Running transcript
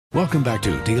Welcome back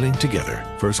to Dealing Together.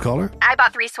 First caller? I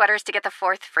bought 3 sweaters to get the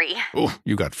 4th free. Oh,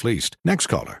 you got fleeced. Next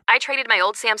caller? I traded my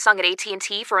old Samsung at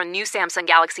AT&T for a new Samsung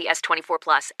Galaxy S24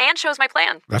 Plus and chose my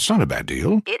plan. That's not a bad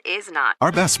deal. It is not.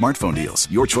 Our best smartphone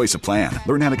deals. Your choice of plan.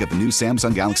 Learn how to get the new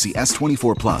Samsung Galaxy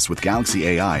S24 Plus with Galaxy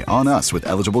AI on us with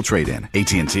eligible trade-in.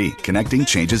 AT&T. Connecting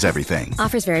changes everything.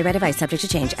 Offers vary by device. Subject to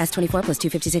change. S24 plus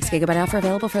 256 gigabyte offer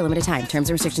available for a limited time. Terms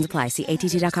and restrictions apply. See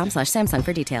att.com/Samsung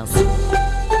for details.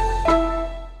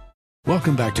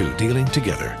 Welcome back to Dealing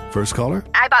Together. First caller?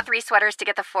 I bought 3 sweaters to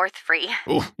get the 4th free.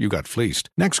 Oh, you got fleeced.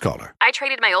 Next caller? I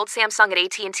traded my old Samsung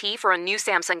at AT&T for a new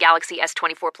Samsung Galaxy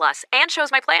S24 Plus and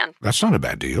chose my plan. That's not a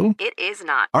bad deal. It is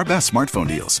not. Our best smartphone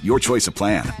deals. Your choice of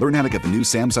plan. Learn how to get the new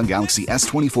Samsung Galaxy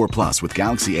S24 Plus with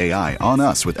Galaxy AI on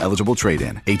us with eligible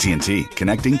trade-in. AT&T.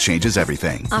 Connecting changes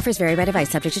everything. Offers vary by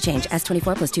device. Subject to change.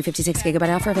 S24 plus 256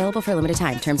 gigabyte offer available for a limited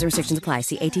time. Terms and restrictions apply.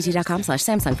 See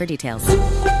att.com/Samsung for details.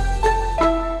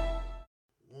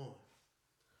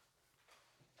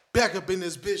 Back up in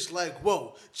this bitch like,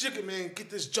 whoa. Jigga man, get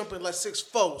this jumping like 6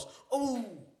 foes. Ooh.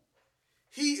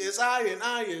 He is I and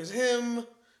I is him.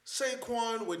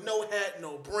 Saquon with no hat,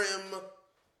 no brim.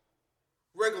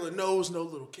 Regular nose, no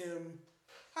little Kim.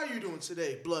 How you doing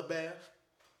today, Bloodbath?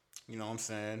 You know what I'm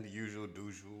saying? The usual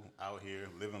doozle out here,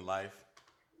 living life.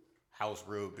 House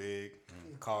real big,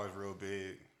 cars real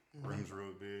big, rims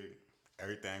real big,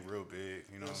 everything real big.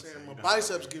 You know what I'm saying? My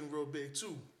biceps getting real big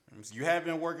too. You have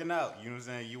been working out. You know what I'm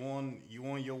saying? You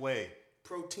on your way.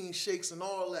 Protein shakes and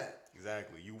all that.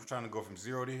 Exactly. You trying to go from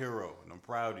zero to hero, and I'm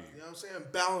proud of you. You know what I'm saying?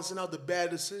 Balancing out the bad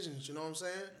decisions. You know what I'm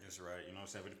saying? That's right. You know what I'm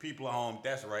saying? For the people at home,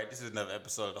 that's right. This is another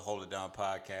episode of the Hold It Down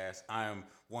podcast. I am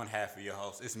one half of your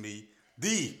host. It's me,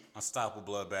 the Unstoppable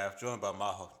Bloodbath, joined by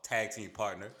my tag team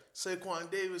partner,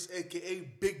 Saquon Davis, a.k.a.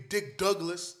 Big Dick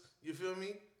Douglas. You feel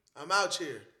me? I'm out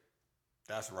here.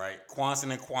 That's right.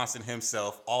 Quanson and Quanson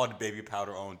himself, all the baby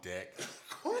powder on deck.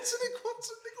 Quanson, nigga, what the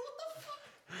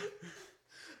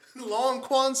fuck? Long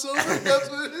Quan Silver, that's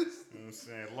what it is? You know what I'm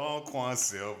saying? Long Quan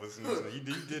Silver. You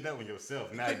did that one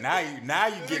yourself. Now you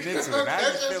getting into it. Now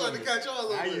you feeling it.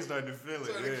 Now you starting to feel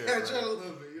it. Yeah, catch on a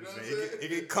little bit, you know what I'm saying? It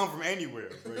can come from anywhere,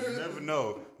 bro. You never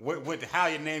know how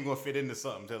your name gonna fit into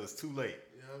something until it's too late.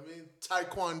 You know what I mean?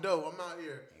 Taekwondo, I'm out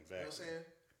here. Exactly. You know what I'm saying?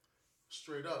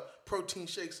 Straight up. Protein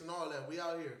shakes and all that. We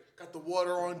out here. Got the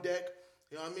water on deck.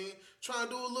 You know what I mean? Trying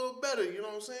to do a little better. You know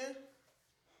what I'm saying?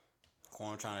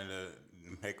 Quan trying to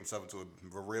make himself into a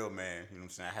real man. You know what I'm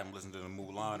saying? I had him listen to the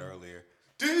Mulan earlier.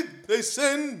 Did they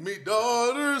send me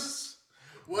daughters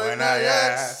when I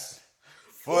asked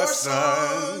for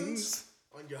sons?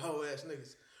 On your hoe ass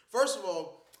niggas. First of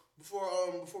all, before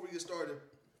we get started,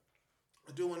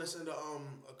 I do want to send a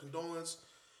condolence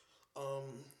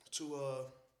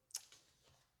to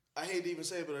I hate to even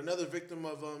say it, but another victim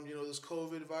of this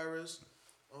COVID virus,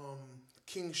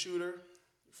 King Shooter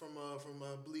from I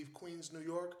believe Queens, New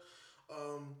York.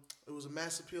 It was a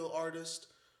mass appeal artist,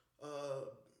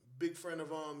 big friend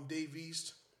of Dave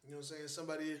East. You know what I'm saying?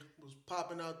 Somebody was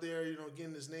popping out there,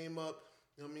 getting his name up.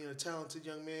 You know what I mean? A talented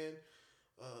young man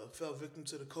fell victim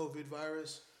to the COVID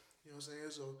virus. You know what I'm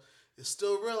saying? So it's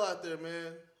still real out there,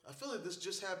 man. I feel like this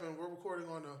just happened. We're recording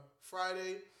on a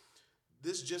Friday.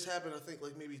 This just happened, I think,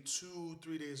 like maybe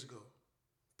 2-3 days ago.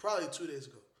 Probably 2 days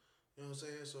ago. You know what I'm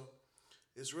saying? So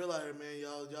it's real out here, man.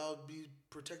 Y'all be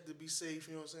protected, be safe.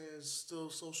 You know what I'm saying? It's still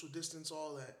social distance,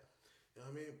 all that. You know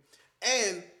what I mean?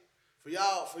 And for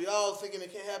y'all thinking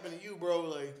it can't happen to you, bro,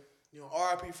 like,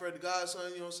 R.I.P. Fred the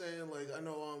Godson, you know what I'm saying? Like, I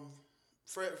know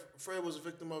Fred was a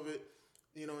victim of it,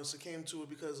 and succumbed to it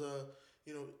because,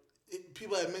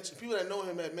 people that know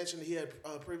him had mentioned that he had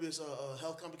previous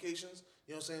health complications.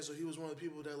 You know what I'm saying? So he was one of the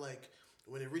people that, like,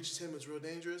 when it reaches him, it's real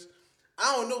dangerous.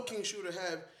 I don't know King Shooter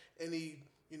have any,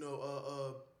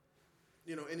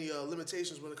 any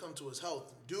limitations when it comes to his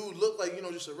health. Dude looked like,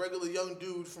 just a regular young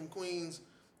dude from Queens,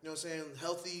 you know what I'm saying?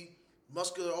 Healthy,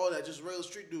 muscular, all that, just a regular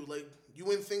street dude. Like, you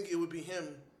wouldn't think it would be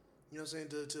him, you know what I'm saying,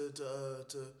 to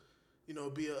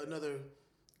be another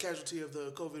casualty of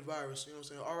the COVID virus. You know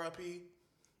what I'm saying? R.I.P. You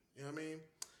know what I mean?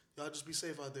 Y'all just be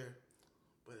safe out there.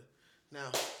 But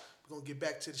now, we're going to get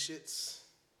back to the shits.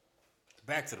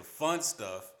 Back to the fun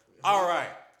stuff. All right.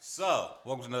 So,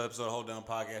 welcome to another episode of Hold Down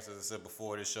Podcast. As I said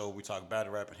before, this show, we talk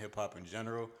battle rap and hip-hop in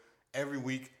general. Every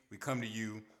week, we come to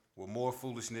you with more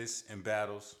foolishness and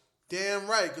battles. Damn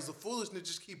right, because the foolishness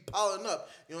just keep piling up.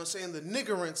 You know what I'm saying? The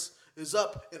niggerance is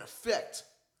up in effect.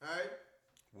 All right?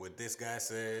 What this guy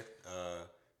said,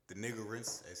 the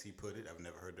niggerance, as he put it. I've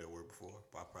never heard that word before,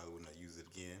 but I probably would not use it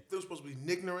again. It was supposed to be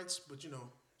nignorance, but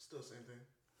still the same thing.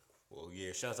 Well,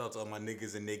 yeah, shouts out to all my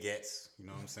niggas and niggettes. You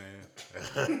know what I'm saying?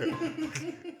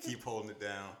 Keep holding it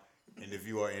down. And if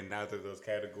you are in neither of those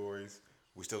categories,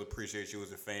 we still appreciate you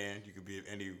as a fan. You could be of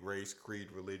any race,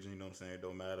 creed, religion, you know what I'm saying? It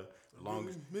don't matter. As long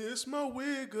as miss my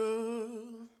wig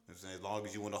up. as long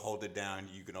as you want to hold it down,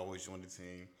 you can always join the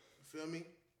team. You feel me?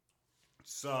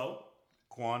 So,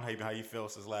 Quan, how you feel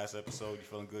since last episode? You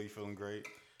feeling good? You feeling great?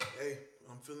 Hey,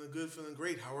 I'm feeling good, feeling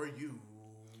great. How are you?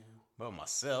 Well,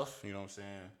 myself, you know what I'm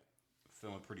saying?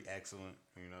 Feeling pretty excellent.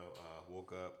 You know,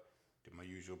 woke up, did my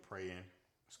usual praying,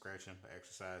 scratching,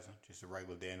 exercising. Just a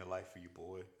regular day in the life for you,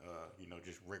 boy. You know,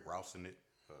 just Rick Rousing it.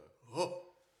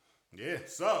 Yeah,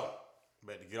 so,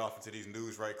 better get off into these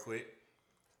news right quick.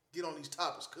 Get on these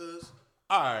topics, cuz.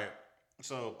 All right.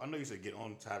 So, I know you said get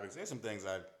on topics. There's some things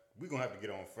we're going to have to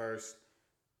get on first.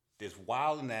 This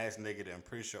wild-ass nigga that I'm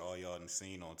pretty sure all y'all done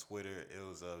seen on Twitter. It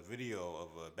was a video of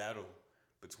a battle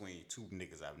between two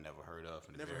niggas I've never heard of.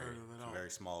 In Never heard of at all. A very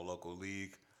small local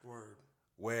league. Word.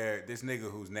 Where this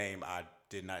nigga whose name I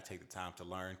did not take the time to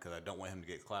learn because I don't want him to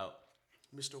get clout.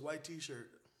 Mr. White T-shirt.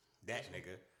 That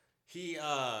nigga.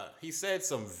 He said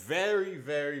some very,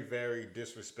 very, very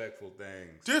disrespectful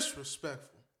things.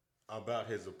 Disrespectful. About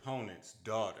his opponent's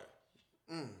daughter.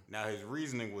 Now his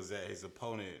reasoning was that his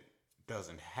opponent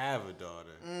doesn't have a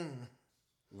daughter,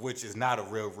 which is not a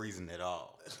real reason at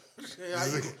all.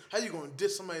 How you gonna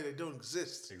diss somebody that don't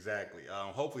exist? Exactly.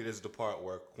 Hopefully this is the part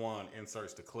where Quan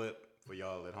inserts the clip for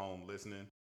y'all at home listening.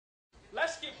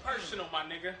 Let's get personal, my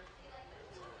nigga.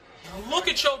 Look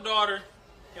at your daughter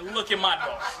and look at my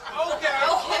daughter.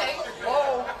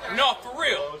 Okay. No, for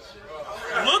real.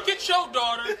 Look at your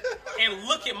daughter and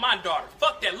look at my daughter.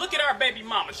 Fuck that. Look at our baby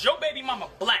mamas. Your baby mama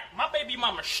black. My baby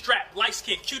mama strapped, light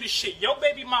skin, cute as shit. Your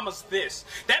baby mama's this.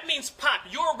 That means Pop,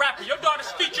 you're a rapper. Your daughter's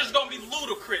features gonna be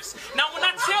ludicrous. Now when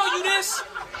I tell you this,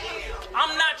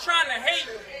 I'm not trying to hate,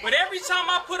 but every time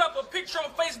I put up a picture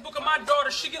on Facebook of my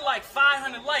daughter, she get like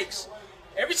 500 likes.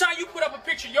 Every time you put up a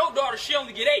picture of your daughter, she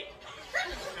only get 8.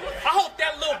 I hope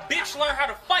that little bitch learn how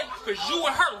to fight, cause you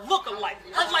and her look alike.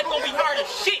 Her life gonna be hard as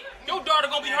shit. Your daughter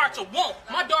gonna be hard to want.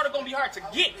 My daughter gonna be hard to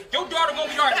get. Your daughter gonna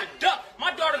be hard to duck.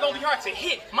 My daughter gonna be hard to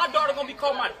hit. My daughter gonna be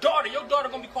called my daughter. Your daughter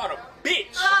gonna be called a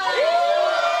bitch.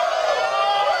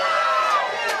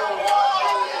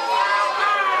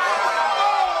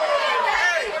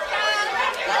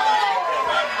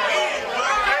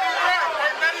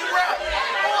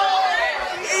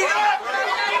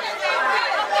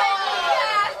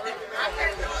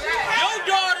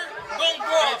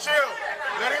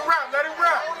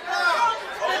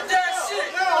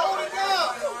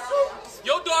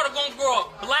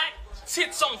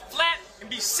 Tits on flat and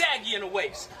be saggy in the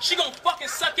waist. She gonna fucking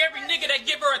suck every nigga that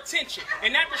give her attention.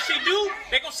 And after she do,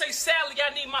 they gonna say, Sally,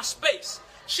 I need my space.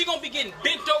 She gonna be getting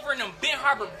bent over in them Bent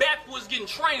Harbor backwoods getting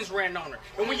trains ran on her.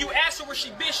 And when you ask her where she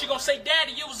been, she gonna say,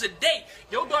 Daddy, it was a date.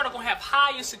 Your daughter gonna have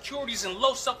high insecurities and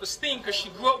low self-esteem because she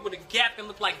grew up with a gap and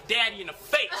look like Daddy in the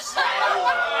face.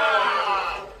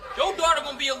 Your daughter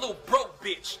gonna be a little broke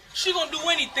bitch. She gonna do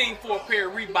anything for a pair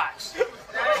of Reeboks.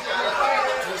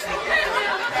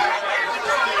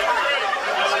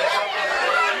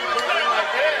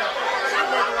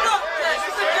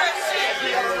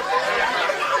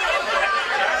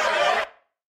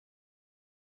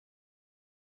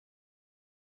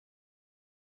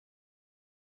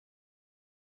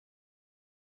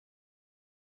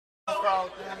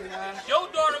 Your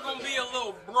daughter gonna be a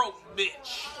little broke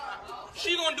bitch.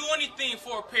 She gonna do anything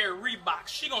for a pair of Reeboks.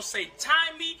 She gonna say,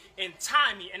 tie me,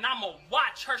 and I'ma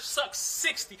watch her suck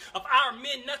 60 of our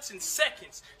men nuts in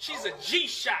seconds. She's a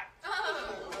G-shot.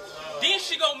 Then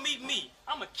she gonna meet me.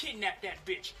 I'ma kidnap that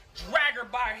bitch. Drag her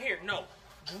by her hair. No,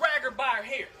 drag her by her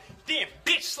hair. Then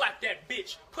bitch slap that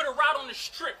bitch. Put her out on the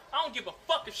strip. I don't give a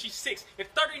fuck if she's 6. If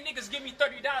 30 niggas give me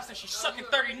 $30, then she's sucking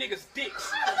 30 niggas'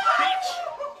 dicks.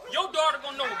 Bitch, your daughter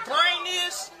gonna know what brain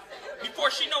is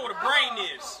before she know what a brain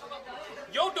is.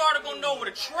 Your daughter gonna know what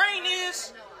a train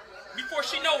is before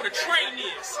she know what a train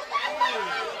is.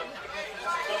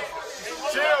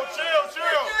 Chill.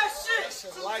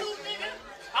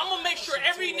 I'm gonna make sure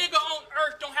every nigga on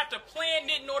earth don't have to plan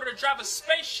it in order to drive a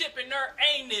spaceship in their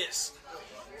anus.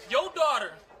 Your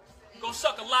daughter gonna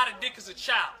suck a lot of dick as a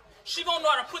child. She gonna know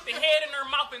how to put the head in her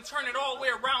mouth and turn it all the way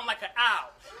around like an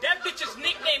owl. That bitch's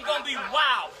nickname gonna be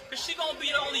Wow, cause she gonna be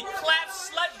the only clap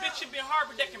slut bitch in Ben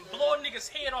Harbor that can blow a nigga's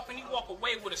head off and he walk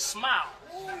away with a smile.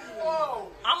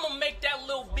 I'm gonna make that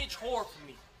little bitch whore for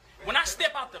me. When I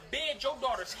step out the bed, your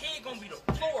daughter's head gonna be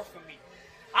the floor for me.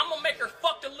 I'm gonna make her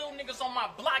fuck the little niggas on my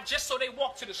block just so they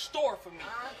walk to the store for me.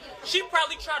 She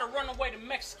probably try to run away to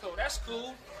Mexico. That's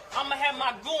cool. I'm gonna have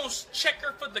my goons check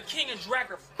her for the king and drag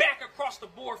her back across the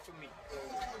board for me.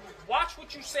 Watch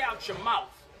what you say out your mouth.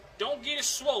 Don't get it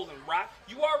swollen, Rock.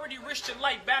 You already risked your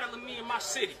life battling me in my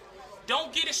city.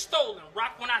 Don't get it stolen,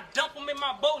 Rock. When I dump them in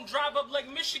my boat and drive up Lake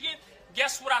Michigan,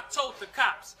 guess what I told the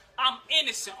cops? I'm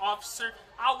innocent, officer.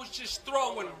 I was just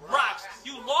throwing rocks.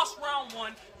 You lost round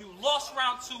 1, you lost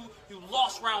round 2, you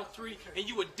lost round 3, and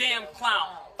you a damn clown.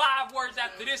 5 words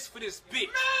after this for this bitch.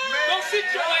 Go sit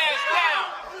your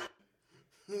ass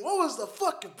down. What was the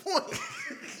fucking point?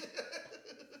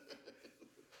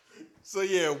 So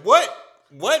yeah,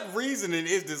 what reasoning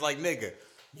is this? Like, nigga,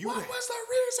 What was the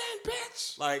reason,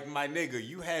 bitch? like, my nigga,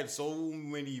 you had so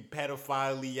many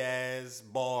pedophile ass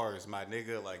bars, my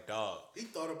nigga. Like, dog. He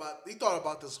thought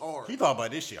about this hard. He thought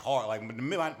about this shit hard. Like,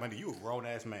 you a grown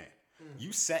ass man.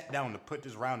 You sat down to put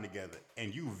this round together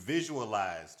and you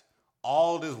visualized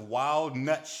all this wild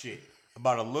nut shit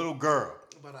about a little girl.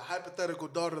 About a hypothetical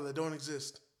daughter that don't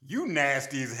exist. You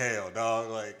nasty as hell, dog.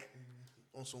 Like,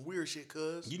 On some weird shit,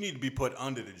 cuz. you need to be put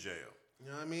under the jail. You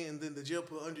know what I mean? And then the jail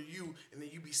put under you, and then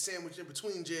you be sandwiched in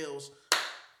between jails.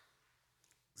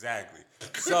 Exactly.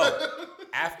 So,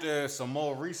 after some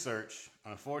more research,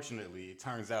 unfortunately, it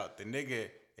turns out the nigga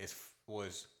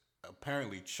was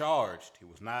apparently charged. He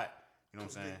was not, you know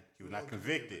what I'm saying? He was not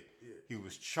convicted. He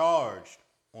was charged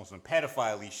on some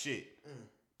pedophile shit.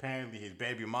 Apparently, his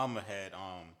baby mama had,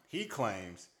 he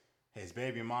claims his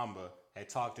baby mama had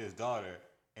talked to his daughter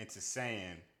into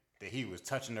saying that he was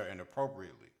touching her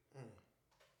inappropriately.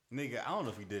 Nigga, I don't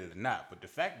know if he did it or not, but the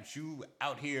fact that you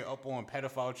out here up on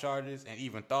pedophile charges and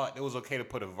even thought it was okay to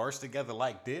put a verse together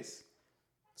like this,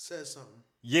 Says something.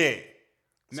 yeah.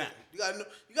 Nah, You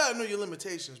gotta know your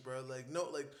limitations, bro.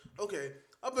 Okay,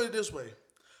 I'll put it this way.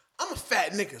 I'm a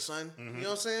fat nigga, son. You know what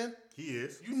I'm saying? he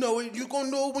is. You know it. You gonna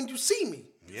know it when you see me.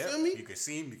 You Yeah, feel me? you can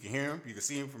see him, you can hear him, you can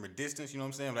see him from a distance. You know what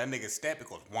I'm saying? When that nigga step, it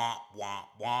goes womp womp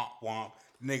womp womp.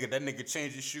 That nigga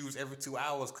change his shoes every 2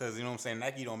 hours because, you know what I'm saying,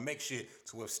 Nike don't make shit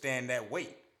to withstand that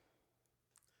weight.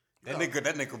 That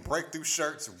nigga break through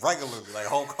shirts regularly like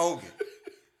Hulk Hogan.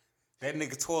 That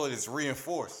nigga toilet is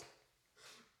reinforced.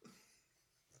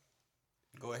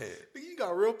 Go ahead. Nigga, you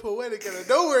got real poetic out of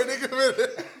nowhere,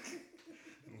 nigga.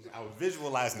 I was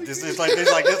visualizing just like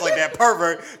that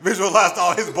pervert visualized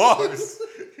all his bars.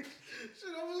 Shit,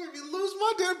 I was gonna lose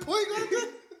my damn point on that.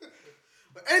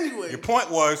 But anyway, Your point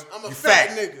was I'm a you fat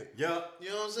nigga. Yup. You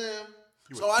know what I'm saying?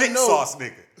 You a thick sauce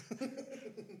nigga.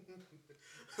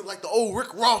 Like the old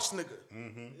Rick Ross nigga.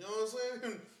 Mm-hmm. You know what I'm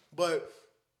saying? But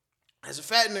as a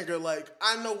fat nigga, like,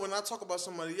 I know when I talk about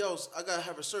somebody else, I gotta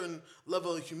have a certain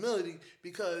level of humility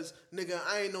because, nigga,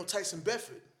 I ain't no Tyson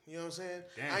Bedford. You know what I'm saying?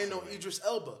 Damn I ain't no sure ain't. Idris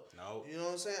Elba. No. You know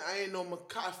what I'm saying? I ain't no Mekhi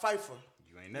Phifer.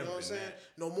 You ain't You never know what I'm been saying? that.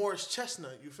 No Morris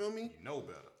Chestnut. You feel me? You know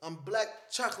better. I'm black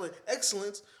chocolate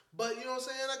excellence, but you know what I'm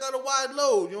saying? I got a wide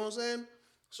load, you know what I'm saying?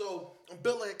 So I'm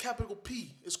built like a capital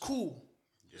P. It's cool.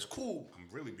 It's cool. I'm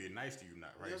really being nice to you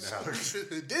not right Yes, now. sir.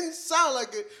 It didn't sound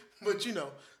like it, but you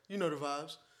know the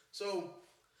vibes. So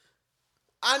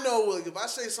I know, like, if I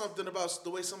say something about the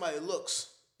way somebody looks,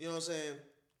 you know what I'm saying,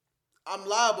 I'm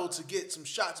liable to get some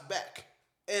shots back.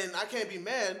 And I can't be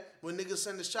mad when niggas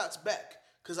send the shots back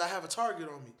because I have a target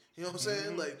on me. You know what I'm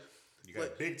saying? Like, You got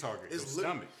a big target, your it's lit-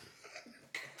 stomach.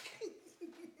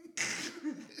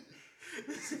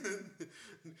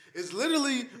 It's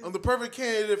literally, I'm the perfect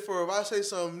candidate for if I say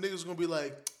something, niggas gonna be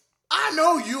like, I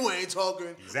know you ain't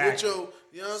talking Exactly. with your,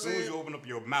 you know what I'm As soon saying? as you open up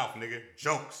your mouth, nigga,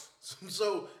 jokes.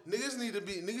 So niggas need to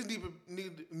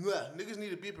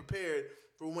be prepared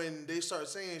for when they start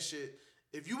saying shit.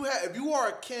 If you are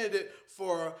a candidate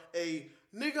for a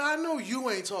nigga, I know you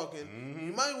ain't talking.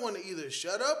 You might want to either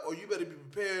shut up or you better be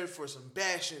prepared for some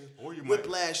bashing, Or you might-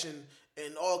 whiplashing,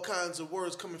 and all kinds of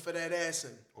words coming for that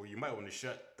assing. Or you might want to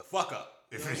shut the fuck up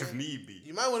if need be.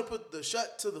 You might want to put the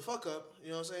shut to the fuck up,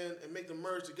 you know what I'm saying, and make them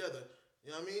merge together.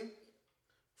 You know what I mean?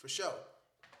 For sure.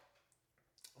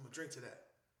 I'm gonna drink to that.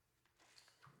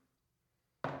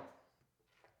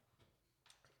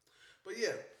 But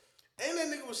yeah, and that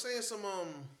nigga was saying some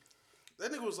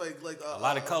that nigga was like A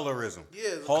lot of colorism.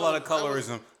 yeah, the Whole lot of color-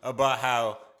 colorism about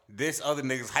how this other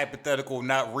nigga's hypothetical,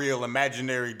 not real,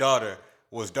 imaginary daughter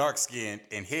was dark skinned,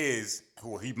 and his,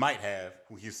 who he might have,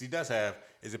 who he does have,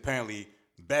 is apparently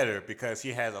better because he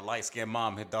has a light skinned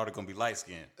mom. His daughter gonna be light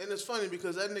skinned, And it's funny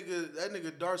because that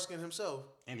nigga dark skinned himself.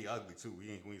 and he ugly too. We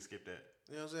ain't skip that.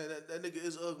 You know what I'm saying? That nigga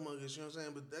is ugmuggish, you know what I'm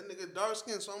saying? But that nigga dark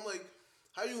skinned, so I'm like,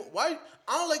 why?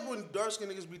 I don't like when dark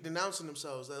skinned niggas be denouncing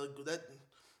themselves. That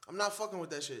I'm not fucking with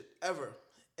that shit ever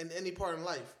in any part in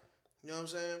life. You know what I'm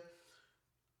saying?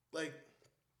 Like,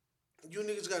 you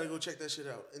niggas gotta go check that shit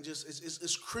out. And just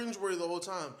it's cringeworthy the whole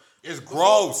time. It's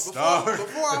gross, dog.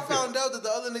 Before I found out that the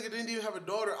other nigga didn't even have a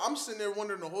daughter, I'm sitting there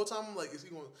wondering the whole time. I'm like, is he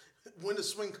going? When the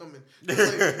swing coming? Like,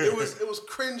 it was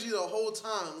cringy the whole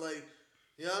time. Like,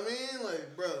 you know what I mean?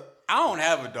 Like, bro. I don't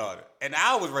have a daughter, and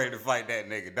I was ready to fight that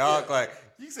nigga, dog. Yeah. Like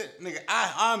you said, nigga,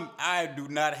 I do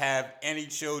not have any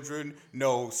children,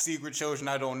 no secret children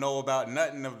I don't know about,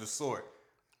 nothing of the sort.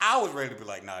 I was ready to be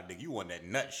like, nah, nigga, you want that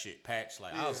nut shit, Patch?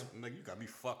 Like, I was like, you got me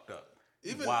fucked up.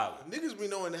 Even wild. Niggas be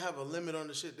knowing to have a limit on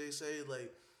the shit they say.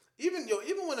 Like, even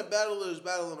when a battler is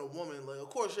battling a woman, like, of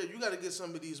course, you got to get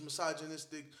some of these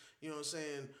misogynistic, you know what I'm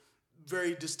saying,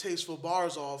 very distasteful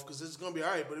bars off because it's going to be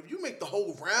all right. But if you make the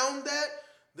whole round that,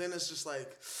 then it's just like,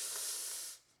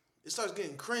 it starts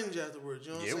getting cringe afterwards.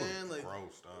 You know what I'm saying? Like,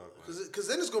 gross, dog. Because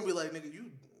then it's going to be like, nigga,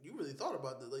 you really thought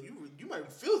about that. Like, you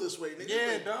might feel this way, nigga.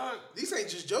 Yeah, like, dog. These ain't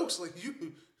just jokes. Like,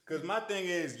 you. Because my thing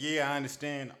is, I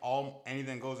understand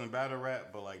anything goes in battle rap,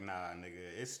 but like, nah, nigga,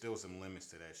 it's still some limits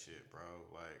to that shit, bro.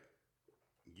 Like,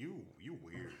 you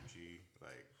weird, G.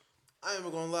 Like, I ain't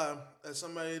even gonna lie. As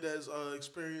somebody that's not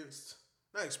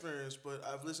experienced, but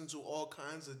I've listened to all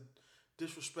kinds of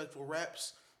disrespectful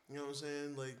raps. You know what I'm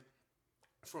saying? Like,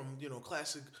 from, you know,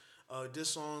 classic diss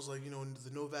songs, like, you know,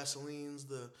 the No Vaselines,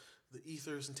 the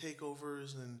Ethers and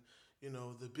Takeovers, and, you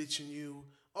know, the Bitch and You.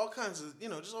 All kinds of, you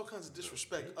know, just all kinds of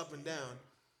disrespect up and down.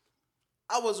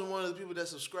 I wasn't one of the people that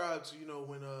subscribed to, you know,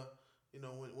 when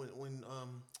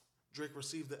Drake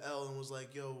received the L and was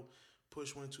like, yo,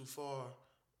 Push went too far.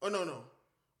 Oh, no.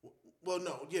 Well,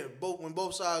 no, yeah, when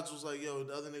both sides was like, yo,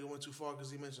 the other nigga went too far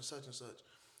because he mentioned such and such.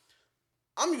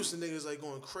 I'm used to niggas like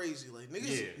going crazy. Like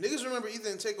niggas remember Ether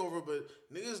and Takeover, but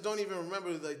niggas don't even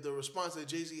remember like the response that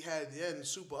Jay-Z had at the end,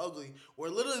 Super Ugly,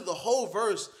 where literally the whole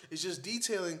verse is just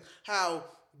detailing how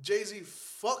Jay-Z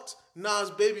fucked Nas'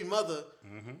 baby mother,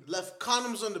 left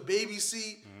condoms on the baby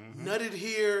seat, nutted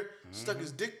here, stuck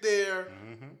his dick there.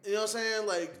 You know what I'm saying?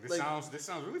 Like this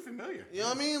sounds really familiar. You know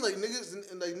what I mean? Like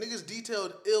niggas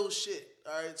detailed ill shit.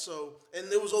 All right, so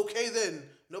and it was okay then.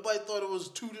 Nobody thought it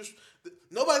was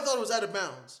nobody thought it was out of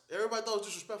bounds. Everybody thought it was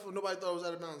disrespectful. Nobody thought it was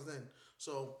out of bounds then.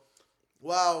 So,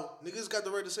 wow, niggas got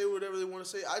the right to say whatever they want to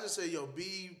say. I just say, yo,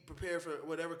 be prepared for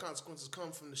whatever consequences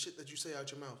come from the shit that you say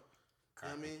out your mouth. You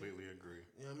know what I mean? Completely agree.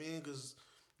 You know what I mean? Because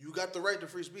you got the right to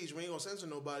free speech. We ain't gonna censor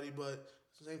nobody, but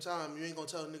at the same time, you ain't gonna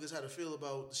tell niggas how to feel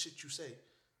about the shit you say.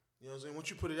 You know what I'm saying? Once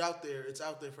you put it out there, it's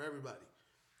out there for everybody.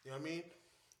 You know what I mean?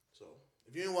 So,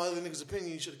 if you ain't want other niggas'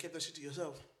 opinion, you should have kept that shit to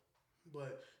yourself.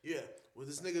 But yeah, with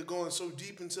this nigga going so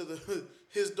deep into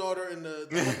his daughter and the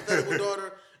hypothetical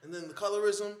daughter, and then the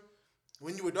colorism,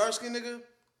 when you a dark skinned nigga,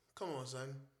 come on,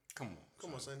 son. Come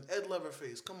on, son. Ed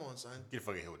Leatherface, come on, son. Get the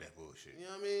fuck out here with that bullshit. You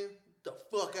know what I mean? The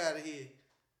fuck out of here.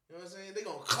 You know what I'm saying? They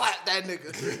gonna clap that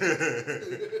nigga.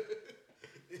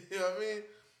 You know what I mean?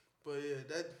 But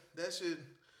yeah,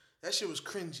 that shit was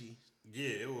cringy. Yeah,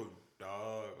 it was,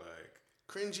 dog, like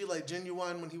cringy like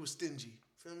Genuine when he was stingy.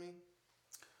 Feel me?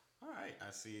 All right,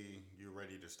 I see you're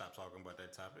ready to stop talking about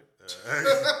that topic.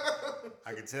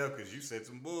 I can tell because you said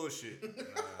some bullshit.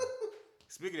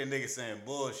 Speaking of niggas saying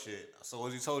bullshit, so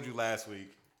as we told you last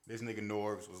week, this nigga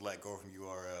Norbs was let go from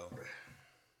URL.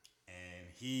 And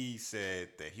he said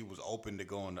that he was open to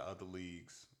going to other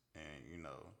leagues. And, you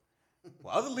know,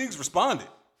 well, other leagues responded.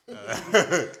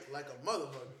 Like a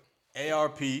motherfucker.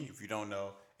 ARP, if you don't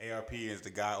know, ARP is the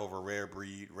guy over Rare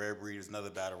Breed. Rare Breed is another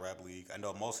battle rap league. I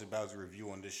know most of the battles we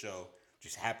review on this show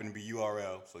just happen to be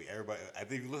URL. So everybody, I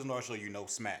think if you listen to our show, you know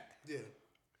Smack.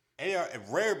 Yeah.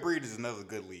 Rare Breed is another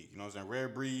good league. You know what I'm saying? Rare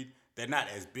Breed, they're not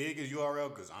as big as URL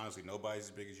because honestly, nobody's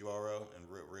as big as URL and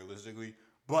realistically.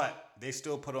 But they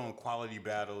still put on quality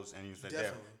battles and they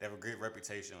have a great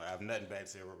reputation. Like, I have nothing bad to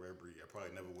say about Rare Breed. I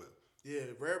probably never will. Yeah,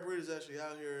 Rare Breed is actually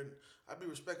out here, and I be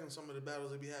respecting some of the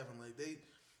battles they be having. Like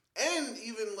and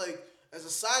even like as a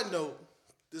side note,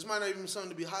 this might not even be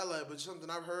something to be highlighted, but something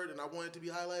I've heard and I want it to be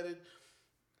highlighted.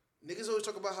 Niggas always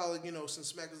talk about how, like, you know, since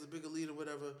Smack is the bigger lead or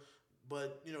whatever,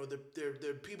 but you know,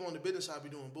 their people on the business side be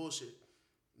doing bullshit.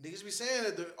 Niggas be saying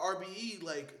that the RBE,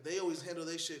 like, they always handle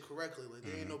their shit correctly. Like,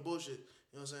 they ain't no bullshit.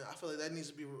 You know what I'm saying? I feel like that needs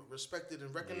to be respected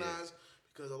and recognized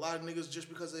because a lot of niggas, just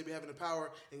because they be having the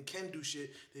power and can do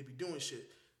shit, they be doing shit.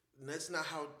 And that's not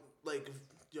how, like,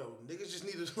 niggas just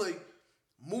need to, like,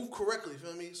 move correctly,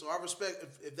 feel me? So I respect,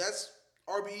 if that's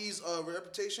RBE's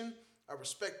reputation, I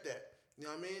respect that. You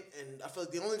know what I mean? And I feel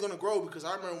like they're only going to grow because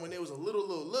I remember when they was a little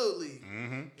league. You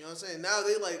know what I'm saying? Now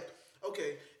they like,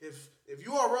 okay, if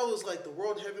URL is like the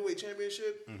World Heavyweight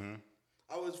Championship,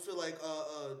 I would feel like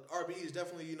RBE is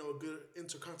definitely, you know, a good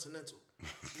intercontinental.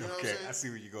 You know what I'm saying? I see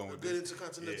where you're going with good this.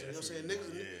 intercontinental. Yeah, you know what I'm I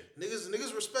see saying?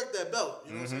 Niggas respect that belt.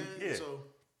 You know what I'm saying? Yeah. So,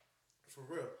 for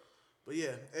real. But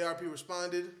yeah, ARP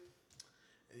responded,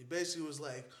 and he basically was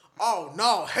like, "Oh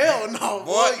no, hell no, Boy,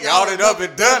 boy, y'all done up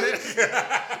and done it.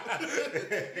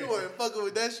 You weren't fucking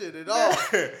with that shit at all."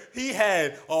 He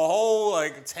had a whole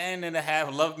 10 and a half,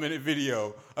 11-minute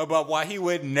video about why he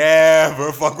would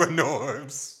never fuck with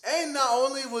Norbs. And not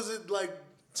only was it like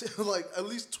at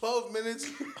least 12 minutes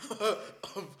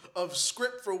of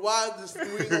script for why we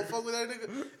ain't gonna fuck with that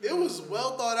nigga, it was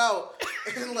well thought out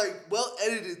and well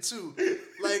edited too.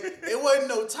 It wasn't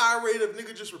no tirade of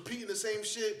nigga just repeating the same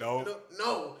shit.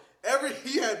 No.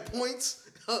 He had points,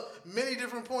 many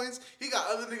different points. He got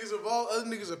other niggas involved, other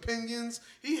niggas' opinions.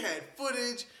 He had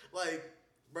footage.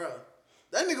 Bruh.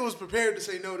 That nigga was prepared to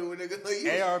say no to a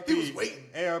nigga. ARP, he was waiting.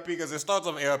 ARP, because it starts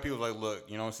off ARP was like, look,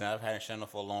 you know what I'm saying? I've had a channel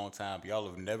for a long time. But y'all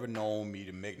have never known me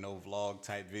to make no vlog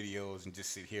type videos and just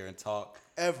sit here and talk.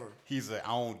 Ever. He's like,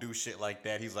 I don't do shit like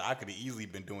that. He's like, I could have easily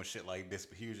been doing shit like this,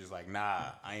 but he was just like, nah,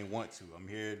 I ain't want to. I'm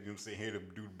here, you know what I'm saying, here to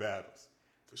do battles.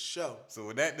 For sure. So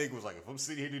when that nigga was like, if I'm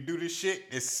sitting here to do this shit,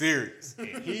 it's serious.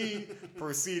 And he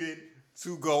proceeded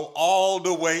to go all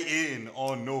the way in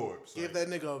on Norbs. Give that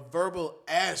nigga a verbal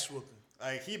ass whooping.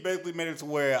 He basically made it to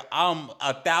where I'm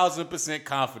 1,000%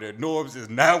 confident Norbs is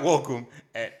not welcome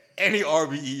at any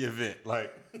RBE event.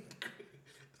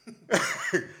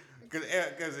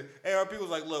 Because ARP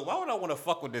was like, look, why would I want to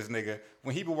fuck with this nigga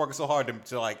when he been working so hard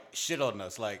to shit on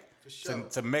us?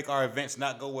 To make our events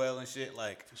not go well and shit.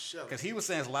 For sure. Because he was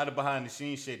saying it's a lot of behind the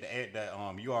scenes shit that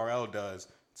URL does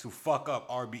to fuck up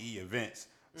RBE events.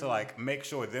 To make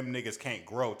sure them niggas can't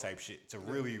grow type shit. To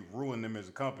really ruin them as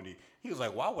a company. He was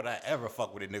like, why would I ever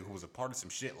fuck with a nigga who was a part of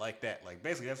some shit like that?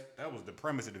 Basically, that was the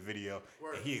premise of the video.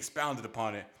 Word. And he expounded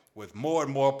upon it with more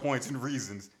and more points and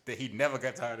reasons that he never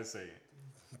got tired of saying.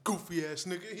 Goofy ass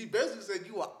nigga. He basically said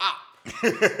you a op.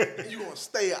 You gonna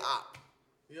stay a op.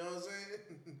 You know what I'm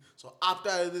saying? So opt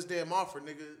out of this damn offer,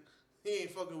 nigga. He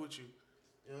ain't fucking with you.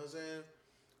 You know what I'm saying?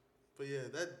 But yeah,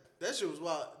 that shit was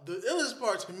wild. The illest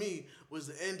part to me was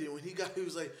the ending when he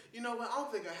was like, you know what, I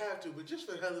don't think I have to, but just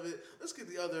for the hell of it, let's get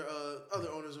the other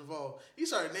owners involved. He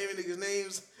started naming niggas'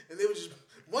 names, and they were just,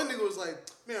 one nigga was like,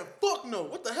 man, fuck no,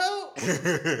 what the hell?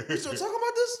 You still talking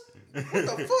about this? What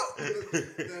the fuck?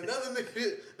 And another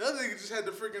nigga just had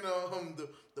the freaking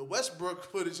the Westbrook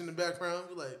footage in the background.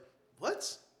 You're like,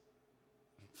 what?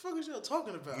 The fuck is y'all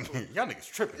talking about? Y'all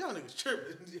niggas tripping. Yo,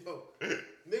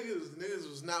 niggas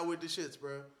was not with the shits,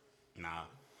 bro. Nah.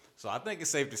 So I think it's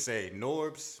safe to say,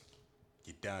 Norbs,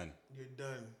 you're done. You're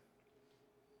done.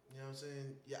 You know what I'm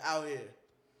saying? You're out here.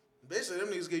 Basically,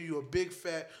 them niggas gave you a big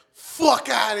fat fuck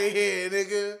out of here,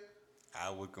 nigga. I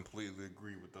would completely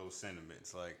agree with those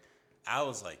sentiments. I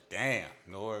was like, damn,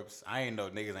 Norbs, I ain't know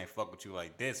niggas ain't fuck with you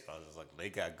like this. But I was just like, they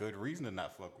got good reason to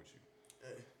not fuck with you.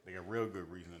 Hey. They got real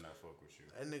good reason to not fuck with you.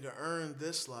 That nigga earned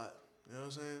this slot. You know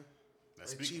what I'm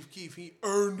saying? Chief Keef, he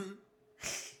earned it.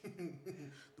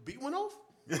 The beat went off?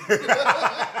 That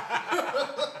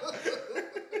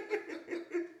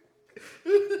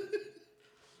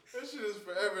shit is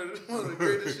forever one of the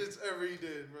greatest shits ever he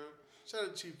did, bro. Shout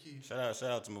out to Chief Keef. Shout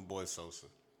out to my boy Sosa.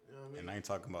 You know what I mean? And I ain't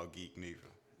talking about Geek neither.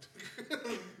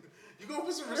 You gonna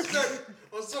put some respect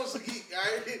on Sosa Geek,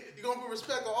 alright? You gonna put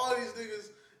respect on all these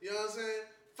niggas, you know what I'm saying?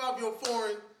 Fabio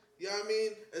Foreign, you know what I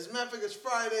mean? As a matter of fact, it's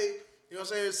Friday, you know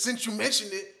what I'm saying? Since you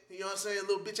mentioned it, you know what I'm saying?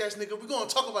 Little bitch ass nigga, we gonna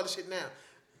talk about this shit now.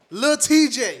 Lil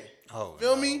TJ. Oh,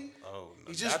 feel no. me? Oh, no.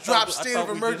 He just dropped State of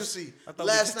Emergency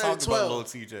last night at 12. Lil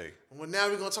TJ. Well, now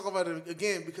we're gonna talk about it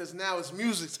again because now it's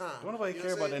music time. Don't nobody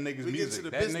care about that nigga's music.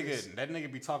 That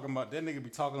nigga be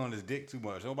talking on his dick too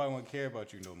much. Nobody want to care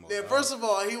about you no more. Yeah, first of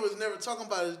all, he was never talking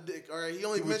about his dick. All right, he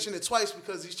only mentioned it twice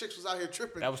because these chicks was out here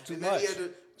tripping. That was too much.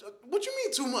 What you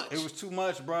mean too much? It was too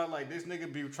much, bro. This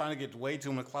nigga be trying to get way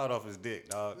too much clout off his dick,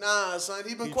 dog. Nah, son,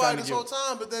 he been quiet this whole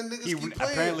time, but then niggas keep playing.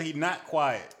 Apparently, he not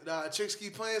quiet. Nah, chicks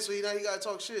keep playing, so he gotta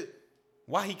talk shit.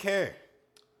 Why he care?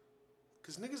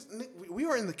 Cause we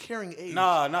are in the caring age.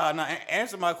 Nah.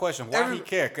 Answer my question. Why he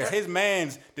care? Cause his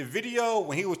man's the video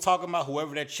when he was talking about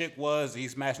whoever that chick was, he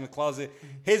smashed in the closet.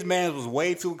 His man was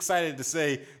way too excited to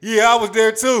say, "Yeah, I was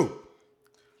there too."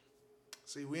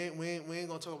 See, we ain't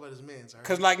gonna talk about his man's. Right?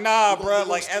 Cause bro,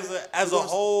 as a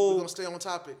whole, we're gonna stay on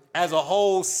topic. As a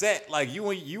whole set, you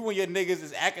and your niggas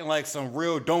is acting like some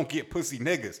real don't get pussy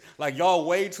niggas. Y'all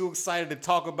way too excited to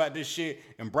talk about this shit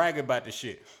and brag about this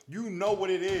shit. You know what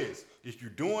it is. If you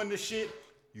doing this shit,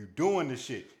 you doing the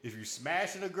shit. If you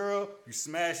smashing a girl, you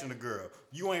smashing a girl.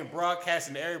 You ain't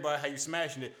broadcasting to everybody how you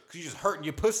smashing it because you just hurting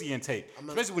your pussy intake.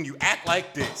 Especially when you act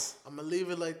like this. I'm going to leave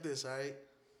it like this, all right?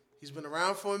 He's been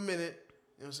around for a minute.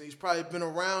 You know what I'm saying? He's probably been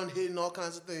around hitting all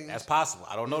kinds of things. That's possible.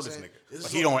 I don't know this nigga.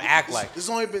 But he don't act like it. There's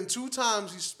only been 2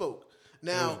 times he spoke.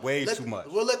 Now, way too much.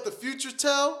 We'll let the future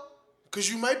tell,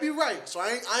 because you might be right. So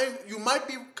you might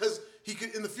be, because he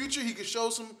could, in the future, he could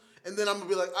show some, and then I'm going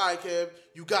to be like, all right, Kev,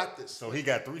 you got this. So he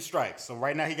got 3 strikes. So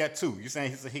right now he got 2. You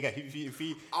saying he got,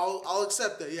 I'll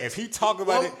accept that, yes. If he talk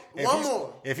about one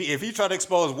more. If he try to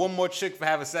expose one more chick for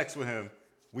having sex with him,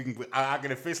 I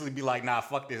can officially be like, nah,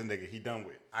 fuck this nigga. He done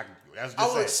with. I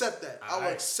will accept that. I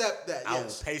will accept that. I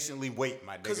will patiently wait,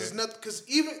 my nigga. Because it's not. Because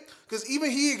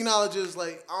even he acknowledges,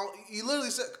 like, he literally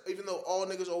said, even though all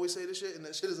niggas always say this shit and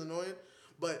that shit is annoying,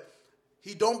 but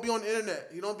he don't be on the internet.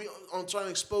 He don't be on trying to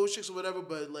expose chicks or whatever.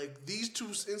 But like these 2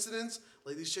 incidents,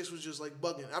 like these chicks was just like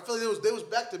bugging. I feel like they was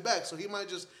back to back, so he might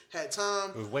just had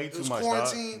time. It was way too much.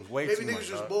 Quarantine. Dog. It was way Maybe too niggas much,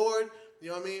 just dog. bored. You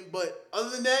know what I mean? But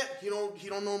other than that, he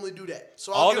don't normally do that.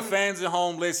 So all the fans at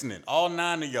home listening, all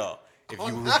 9 of y'all, if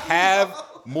you have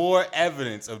more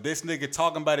evidence of this nigga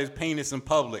talking about his penis in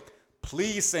public,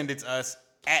 please send it to us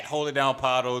at Hold It Down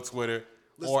Pod on Twitter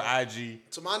or IG.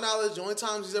 To my knowledge, the only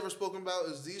times he's ever spoken about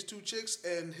is these 2 chicks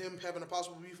and him having a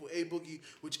possible beef with A Boogie,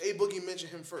 which A Boogie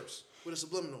mentioned him first with a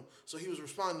subliminal. So he was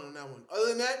responding on that one. Other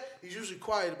than that, he's usually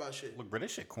quiet about shit. Look, bro,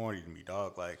 this shit corny to me,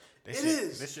 dog. Like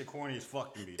This shit corny as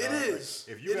fuck to me, dog. It is.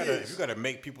 Like, if you gotta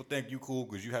make people think you cool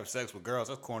because you have sex with girls,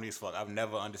 that's corny as fuck. I've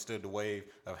never understood the wave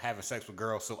of having sex with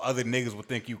girls so other niggas would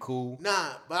think you cool.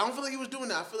 Nah, but I don't feel like he was doing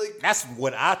that. I feel like that's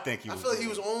what I think he was. I feel like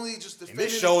doing. he was only just defending.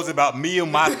 And this show's about me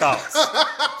and my thoughts,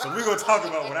 so we're gonna talk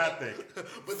about what I think.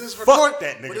 But this fuck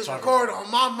that nigga. But this recorded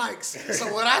on my mics.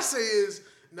 So what I say is,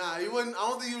 nah, he wasn't. I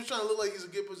don't think he was trying to look like he's a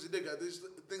good pussy nigga. I just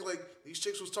think like these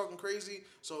chicks was talking crazy.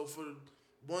 So for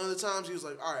one of the times, he was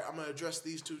like, all right, I'm gonna address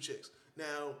these 2 chicks.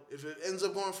 Now, if it ends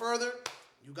up going further,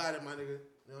 you got it, my nigga. You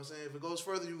know what I'm saying? If it goes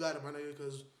further, you got it, my nigga.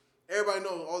 Because everybody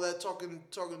knows all that talking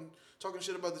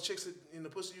shit about the chicks in the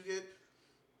pussy you get.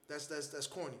 That's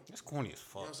corny. That's corny as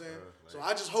fuck. You know what I'm saying? Like, so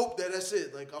I just hope that's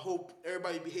it. Like I hope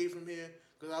everybody behave from here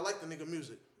because I like the nigga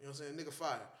music. You know what I'm saying? Nigga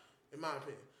fire, in my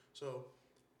opinion. So,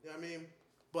 you know what I mean?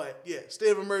 But yeah,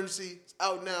 State of Emergency, it's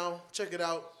out now. Check it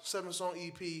out. 7-song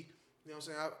EP. You know what I'm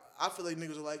saying? I feel like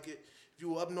niggas will like it. If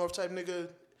you a up north type nigga,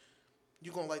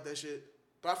 you gonna like that shit.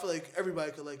 But I feel like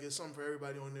everybody could like it. It's something for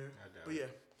everybody on there. But yeah,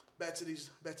 back to these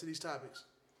topics.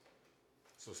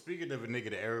 So speaking of a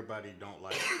nigga that everybody don't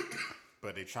like,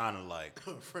 but they trying to like.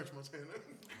 French Montana.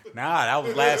 Nah, that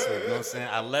was last week. You know what I'm saying?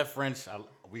 I left French.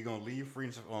 We gonna leave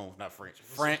French. Oh, not French.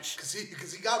 French. Cause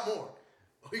he got more.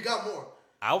 He got more.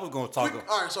 I was gonna talk.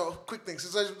 All right, so quick thing.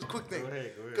 Quick thing. Go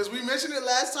ahead. Because we mentioned it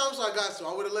last time, so I got to.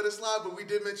 I would have let it slide, but we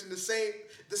did mention this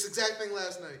exact thing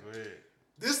last night. Go ahead.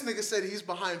 This nigga said he's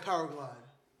behind Powerglide.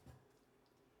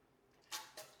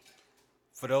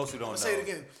 For those who don't know, say it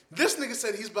again. This nigga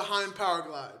said he's behind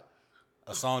Powerglide.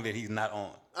 A song that he's not on.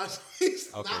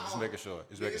 He's okay, not just on. making sure.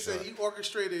 Nigga said he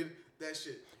orchestrated that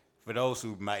shit. For those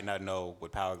who might not know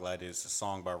what Powerglide is, it's a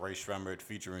song by Ray Shremmerd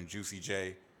featuring Juicy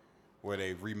J, where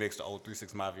they remixed the old 3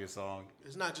 6 Mafia song.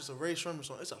 It's not just a Ray Shremmerd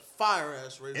song. It's a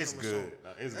fire-ass Ray Shremmerd song. Good.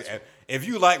 It's good. If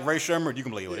you like Ray Shremmerd, you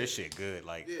can be like, yo, this shit good.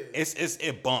 Like,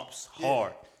 it bumps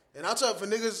hard. And I'll tell you, for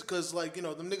niggas, because, like, you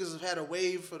know, them niggas have had a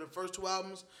wave for the first 2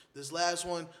 albums. This last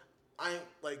one, I ain't,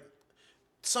 like,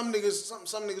 some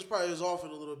niggas probably is off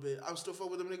it a little bit. I'm still fuck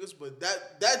with them niggas, but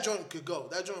that joint could go.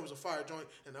 That joint was a fire joint,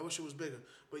 and I wish it was bigger.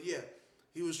 But, yeah,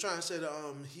 he was trying to say that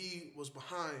he was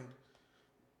behind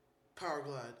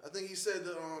Powerglide. I think he said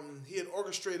that he had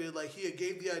orchestrated, like, he had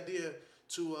gave the idea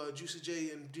to Juicy J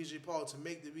and DJ Paul to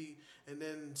make the beat and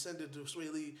then send it to Sway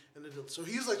Lee. So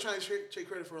he's like trying to take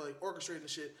credit for like orchestrating the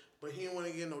shit, but he didn't want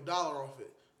to get no dollar off it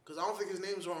because I don't think his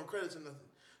names are on credits or nothing.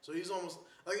 So he's almost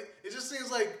like, it just seems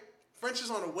like French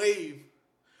is on a wave.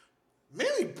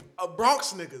 Mainly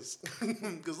Bronx niggas,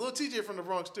 because Lil TJ from the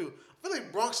Bronx too. I feel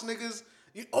like Bronx niggas.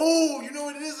 You know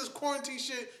what it is? This quarantine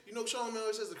shit. You know, Charlamagne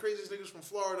always says the craziest niggas from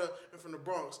Florida and from the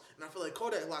Bronx. And I feel like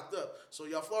Kodak locked up. So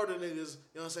y'all Florida niggas, you know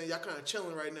what I'm saying? Y'all kind of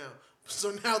chilling right now.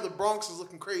 So now the Bronx is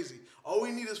looking crazy. All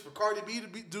we need is for Cardi B to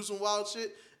do some wild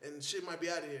shit, and shit might be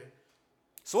out of here.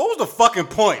 So what was the fucking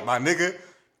point, my nigga?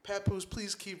 Papoose,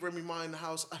 please keep Remy Ma in the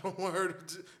house. I don't want her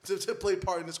to play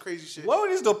part in this crazy shit. What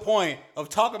is the point of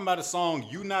talking about a song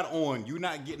you not on, you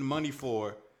not getting money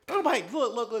for? Nobody,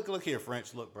 look here,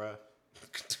 French. Look, bruh.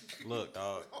 Look,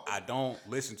 dog, I don't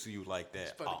listen to you like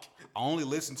that. I only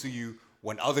listen to you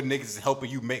when other niggas is helping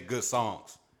you make good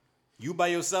songs. You by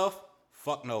yourself?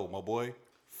 Fuck no, my boy.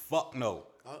 Fuck no.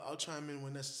 I'll chime in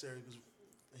when necessary because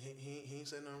he ain't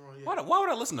saying nothing wrong yet. Why would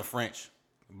I listen to French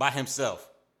by himself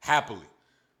happily?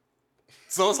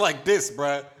 So it's like this,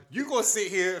 bruh. You gonna sit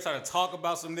here trying to talk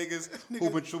about some niggas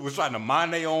who was trying to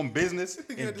mind their own business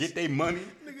and get their money?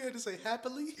 Nigga had to say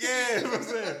happily. Yeah, you know what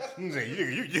I'm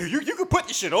saying. You can put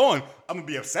this shit on. I'm gonna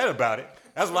be upset about it.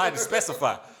 That's what I had to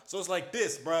specify. So it's like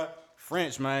this, bruh.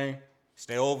 French, man,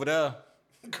 stay over there.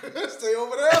 Stay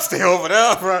over there. Stay over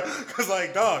there, bro. Cause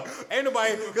like, dog, ain't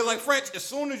nobody. Cause like French, as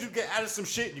soon as you get out of some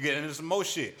shit, you get into some more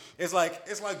shit. It's like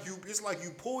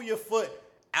you pull your foot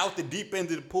out the deep end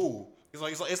of the pool.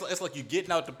 It's like you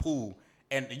getting out the pool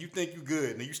and you think you good,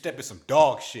 and then you step in some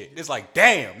dog shit. It's like,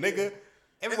 damn, nigga.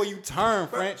 Everywhere you turn,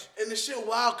 French. And the shit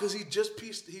wild because he just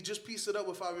pieced it up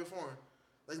with Fabio Foreign.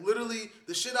 Like literally,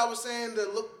 the shit I was saying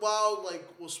that looked wild, like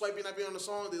was Swipey not be on the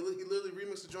song. He literally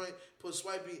remixed the joint, put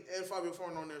Swipey and Fabio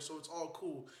Foreign on there, so it's all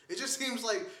cool. It just seems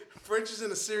like French is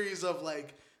in a series of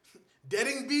like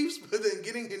deading beefs, but then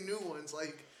getting in new ones.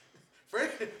 Like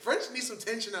French needs some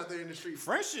tension out there in the street.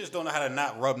 French just don't know how to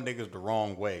not rub niggas the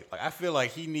wrong way. Like I feel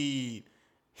like he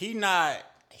might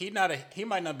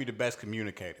not be the best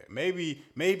communicator. Maybe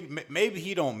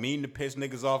he don't mean to piss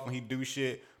niggas off when he do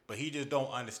shit. But he just don't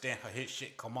understand how his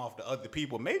shit come off to other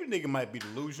people. Maybe nigga might be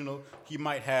delusional. He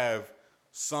might have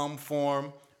some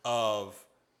form of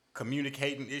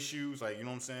communicating issues. Like, you know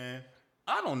what I'm saying?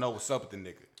 I don't know what's up with the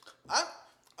nigga.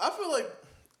 I feel like,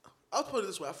 I'll put it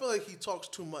this way. I feel like he talks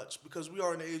too much because we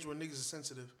are in an age where niggas are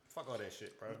sensitive. Fuck all that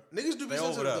shit, bro. Niggas do be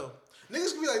sensitive, though.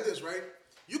 Niggas can be like this, right?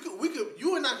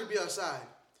 You and I could be outside.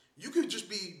 You could just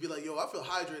be like, yo, I feel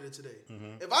hydrated today.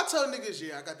 Mm-hmm. If I tell niggas,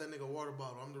 yeah, I got that nigga water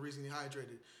bottle, I'm the reason he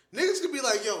hydrated. Niggas could be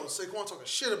like, yo, Saquon talking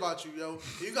shit about you, yo.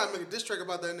 You gotta make a diss track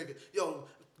about that nigga. Yo,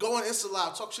 go on Insta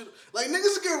Live, talk shit. Like,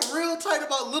 niggas get real tight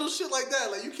about little shit like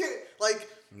that. Like, you can't, like,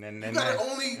 and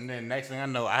then next thing I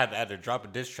know, I had to drop a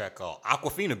diss track called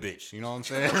Aquafina Bitch. You know what I'm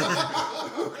saying?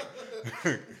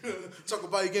 Talk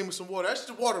about he gave me some water. That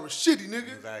shit water was shitty,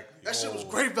 nigga. Exactly. That shit was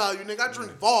great value, nigga. I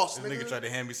drink Voss, nigga. This nigga tried to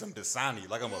hand me some Dasani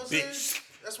like I'm a bitch.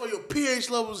 That's why your pH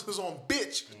levels is on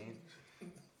bitch. Mm-hmm.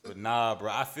 But nah,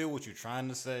 bro, I feel what you're trying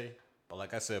to say. But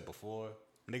like I said before,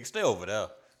 nigga, stay over there.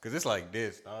 Cause it's like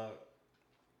this, dog.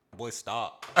 Boy,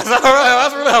 stop.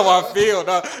 That's really how I feel,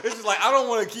 dog. It's just like, I don't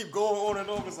want to keep going on and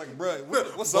on. It's like, bro,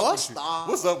 what's up with you?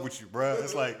 What's up with you, bro?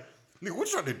 It's like, nigga, what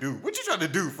you trying to do? What you trying to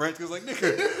do, French? Cause like,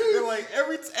 nigga, they're like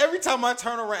every time I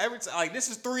turn around, like this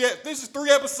is three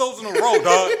episodes in a row,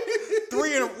 dog.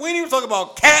 We ain't even talking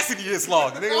about Cassidy this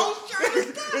long,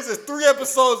 nigga. This is 3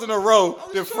 episodes in a row.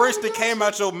 The French that came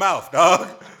out your mouth, dog.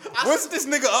 What's this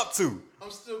nigga up to?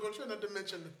 I'm still gonna try not to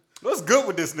mention it. What's good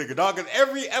with this nigga, dog? Cause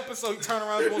every episode he turn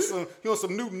around, he wants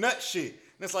some new nut shit.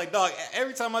 And it's like, dog,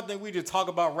 every time I think we just talk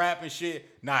about rap and shit,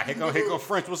 nah, here come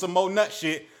French with some more nut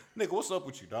shit. Nigga, what's up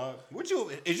with you, dog?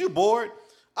 Is you bored?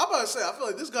 I'm about to say, I feel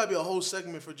like this gotta be a whole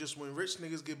segment for just when rich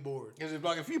niggas get bored. Cause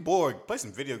if you bored, play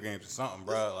some video games or something,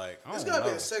 bro. Like, I don't know. There's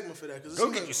gotta be a segment for that. Go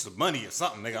get you some money or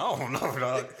something, nigga. I don't know,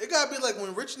 dog. It gotta be like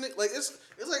when rich niggas, like it's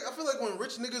like I feel like when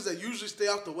rich niggas that usually stay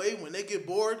out the way, when they get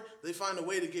bored, they find a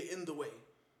way to get in the way.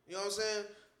 You know what I'm saying?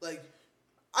 Like,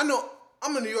 I know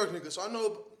I'm a New York nigga, so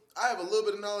I have a little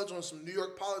bit of knowledge on some New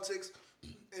York politics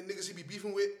and niggas he be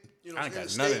beefing with. You know, I ain't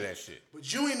got none of that shit.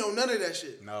 But you ain't know none of that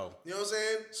shit. No. You know what I'm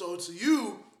saying? So to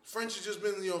you, French has just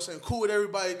been, you know what I'm saying, cool with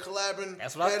everybody, collabing.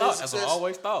 That's what I thought. That's what I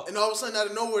always thought. And all of a sudden, out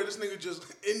of nowhere, this nigga just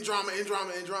in drama. You know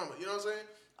what I'm saying?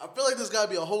 I feel like there's got to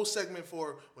be a whole segment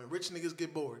for when rich niggas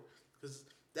get bored. Because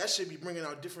that shit be bringing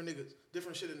out different niggas,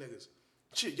 different shit in niggas.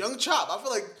 Shit, Young Chop. I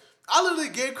feel like I literally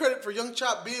gave credit for Young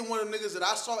Chop being one of the niggas that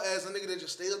I saw as a nigga that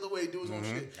just stayed out the way, do his own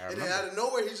shit. And then out of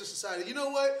nowhere, he just decided, you know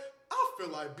what? I feel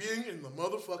like being in the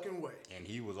motherfucking way. And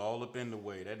he was all up in the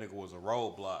way. That nigga was a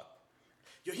roadblock.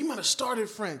 Yo, he might have started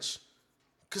French.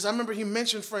 Because I remember he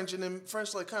mentioned French, and then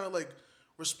French like kind of like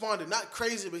responded. Not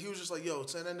crazy, but he was just like, yo,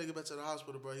 send that nigga back to the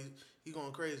hospital, bro. He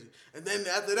going crazy. And then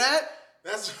after that,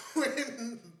 that's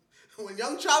when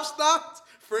Young Chop stopped,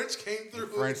 French came through.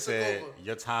 French said,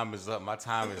 your time is up. My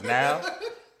time is now.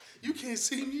 You can't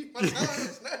see me. My time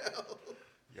is now.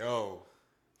 Yo,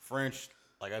 French,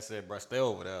 like I said, bro, stay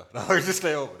over there. Dog, just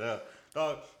stay over there.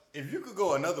 Dog, if you could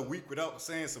go another week without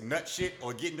saying some nut shit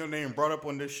or getting your name brought up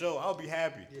on this show, I'll be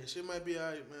happy. Yeah, shit might be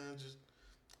alright, man. Just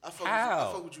I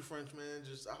fuck with you, French, man.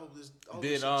 Just I hope this.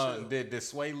 Did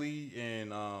Sway Lee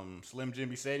and Slim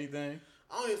Jimmy say anything?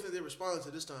 I don't even think they responded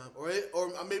to this time, or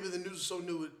maybe the news is so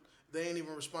new they ain't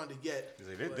even responded yet.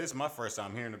 This is my first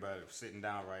time hearing about it, sitting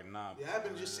down right now. Yeah, I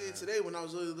happened to just see it today when I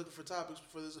was really looking for topics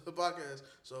for this podcast,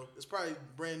 so it's probably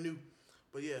brand new.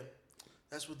 But yeah,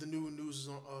 that's what the new news is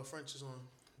on. French is on.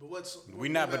 But what's we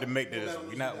not about to make this.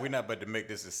 We not about to make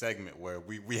this a segment where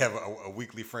we have a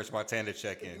weekly French Montana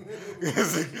check in.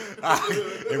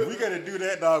 If we gotta do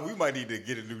that, dog, we might need to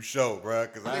get a new show, bro.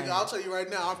 Cause I'll tell you right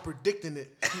now, I'm predicting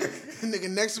it. Nigga,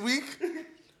 next week,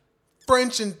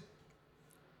 French and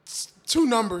 2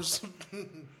 numbers.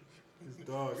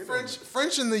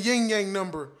 French and the yin yang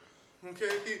number.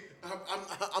 Okay,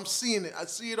 I'm seeing it. I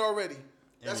see it already.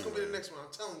 That's gonna be the next one.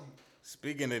 I'm telling you.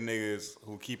 Speaking of niggas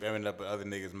who keep ending up in other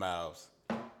niggas' mouths,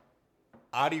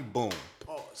 Adi Boom.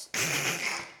 Pause.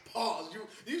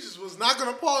 You just was not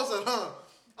gonna pause that, huh?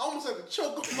 I almost had to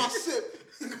choke on my sip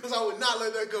because I would not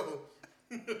let that go.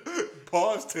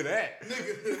 Pause to that.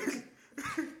 Nigga.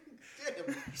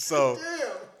 Damn. So,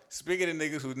 speaking of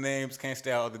niggas whose names can't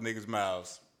stay out other niggas'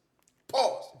 mouths.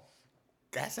 Pause.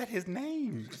 I said his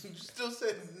name. You still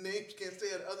said names can't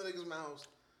stay out other niggas' mouths.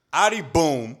 Adi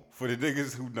Boom, for the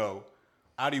niggas who know.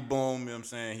 Adi Boom, you know what I'm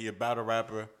saying? He a battle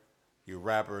rapper. He a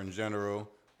rapper in general.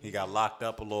 He got locked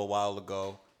up a little while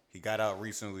ago. He got out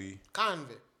recently.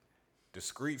 Convict. The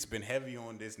streets been heavy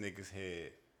on this nigga's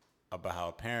head about how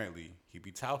apparently he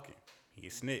be talking. He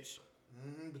a snitch.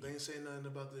 But they ain't saying nothing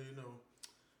about the,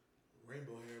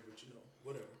 rainbow hair, but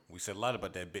whatever. We said a lot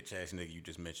about that bitch ass nigga you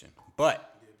just mentioned.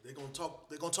 But They're gonna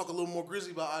talk a little more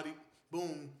grizzy about Adi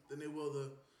Boom than they will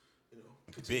the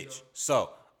bitch.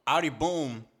 So Adi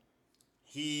Boom,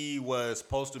 he was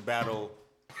supposed to battle.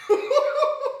 Who's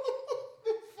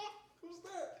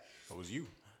that? It was you.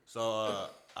 So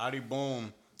Adi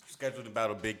Boom scheduled to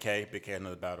battle Big K. Big K,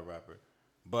 another battle rapper.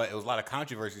 But it was a lot of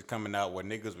controversies coming out where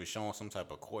niggas was showing some type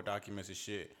of court documents and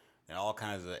shit and all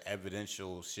kinds of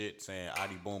evidential shit saying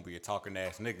Adi Boom be a talking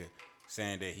ass nigga,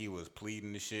 saying that he was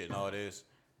pleading the shit and all this.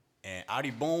 And Adi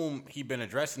Boom, he been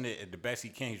addressing it the best he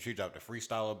can. He dropped a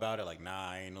freestyle about it, like, nah,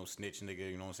 I ain't no snitch nigga,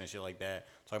 you know what I'm saying, shit like that.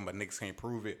 Talking about niggas can't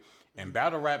prove it. And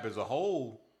battle rap as a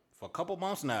whole, for a couple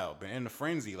months now, been in the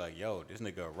frenzy, like, yo, this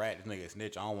nigga a rat, this nigga a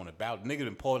snitch, I don't want to battle. Nigga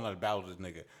been pulling out of battle with this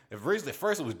nigga. At first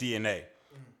it was DNA.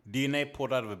 DNA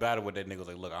pulled out of a battle with that nigga, was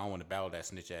like, look, I don't want to battle that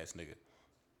snitch ass nigga.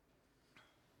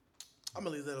 I'm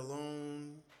gonna leave that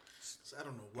alone. I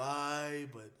don't know why,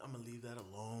 but I'm gonna leave that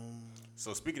alone.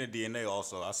 So speaking of DNA,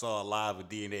 also I saw a live with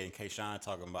DNA and K-Shine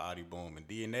talking about Adi Boom, and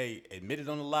DNA admitted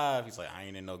on the live, he's like, I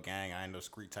ain't in no gang, I ain't no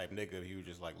street type nigga. He was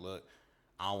just like, look,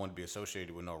 I don't want to be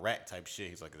associated with no rat type shit.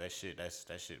 He's like, that shit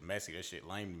messy, that shit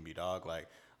lame to me, dog. Like,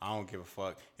 I don't give a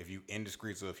fuck if you in the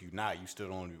streets or if you not, you still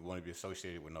don't want to be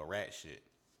associated with no rat shit.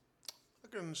 I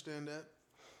can understand that.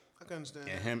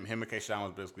 And him and K-Shine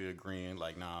was basically agreeing,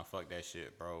 like, nah, fuck that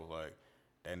shit, bro. Like,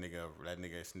 that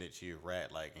nigga snitch, he a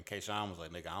rat. Like, and K-Shine was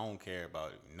like, nigga, I don't care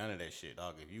about none of that shit,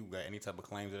 dog. If you got any type of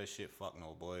claims of that shit, fuck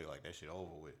no, boy. Like, that shit over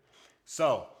with.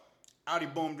 So, Adi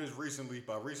Boom just recently,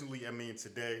 by recently, I mean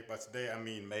today. By today, I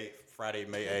mean Friday,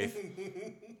 May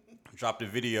 8th. Dropped a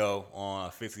video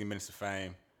on 15 Minutes of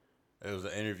Fame. It was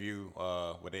an interview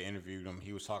where they interviewed him.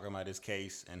 He was talking about his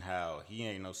case and how he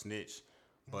ain't no snitch.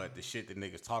 But the shit that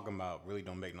niggas talking about really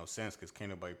don't make no sense because can't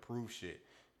nobody prove shit.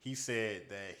 He said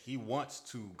that he wants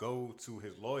to go to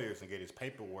his lawyers and get his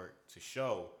paperwork to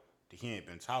show that he ain't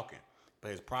been talking.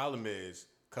 But his problem is,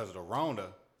 because of the Rona,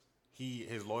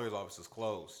 his lawyer's office is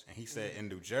closed. And he said in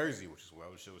New Jersey, which is where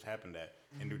all the shit was happening at,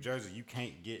 in New Jersey, you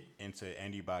can't get into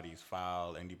anybody's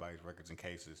file, anybody's records and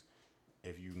cases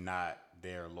if you not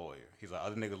their lawyer. He's like,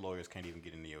 other niggas' lawyers can't even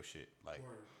get into your shit. Like,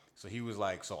 so he was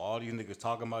like, so all these niggas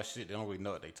talking about shit, they don't really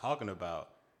know what they talking about.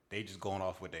 They just going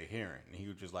off what they hearing. And he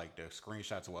was just like, the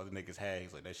screenshots of what other niggas had,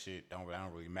 he's like, that shit don't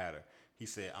really matter. He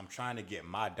said, I'm trying to get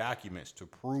my documents to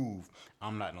prove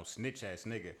I'm not no snitch ass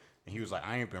nigga. And he was like,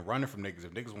 I ain't been running from niggas.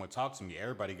 If niggas want to talk to me,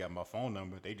 everybody got my phone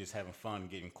number. They just having fun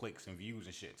getting clicks and views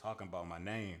and shit, talking about my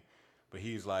name. But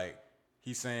he's like,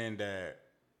 he's saying that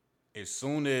as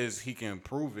soon as he can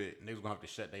prove it, niggas gonna have to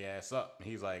shut their ass up. And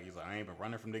he's like, I ain't been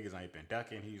running from niggas, I ain't been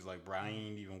ducking. He's like, bro, I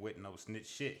ain't even with no snitch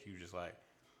shit. He was just like,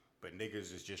 but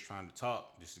niggas is just trying to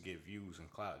talk just to get views and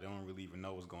clout. They don't really even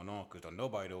know what's going on because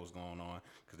nobody knows what's going on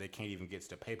because they can't even get to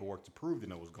the paperwork to prove they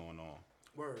know what's going on.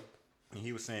 Word. And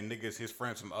he was saying niggas, his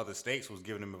friends from other states was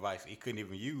giving him advice he couldn't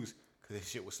even use because his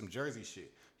shit was some Jersey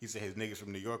shit. He said his niggas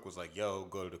from New York was like, yo,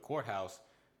 go to the courthouse,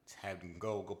 have them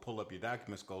go pull up your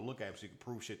documents, go look at them so you can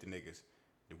prove shit to niggas.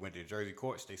 They went to the Jersey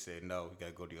courts. They said, no, you got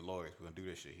to go to your lawyers. We're going to do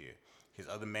this shit here. His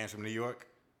other man's from New York,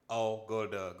 go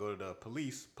to the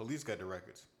police. Police got the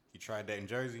records. You tried that in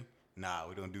Jersey? Nah,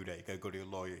 we don't do that. You got to go to your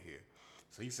lawyer here.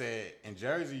 So he said in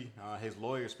Jersey, his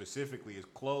lawyer specifically is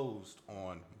closed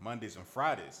on Mondays and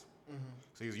Fridays. Mm-hmm.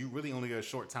 So you really only got a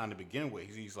short time to begin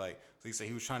with. He's like, so he said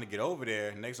he was trying to get over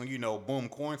there. Next thing you know, boom,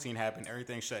 quarantine happened.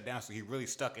 Everything shut down. So he really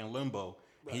stuck in limbo.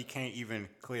 Right. He can't even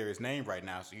clear his name right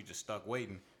now. So he just stuck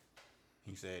waiting.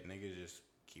 He said niggas just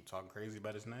keep talking crazy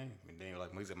about his name. And then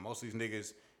like he said, most of these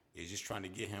niggas is just trying to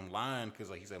get him lying because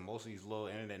like he said, most of these little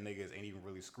internet niggas ain't even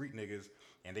really street niggas,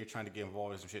 and they trying to get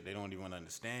involved in some shit they don't even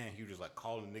understand. He was just like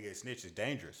calling a nigga a snitch is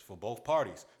dangerous for both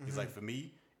parties. He's like, for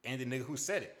me and the nigga who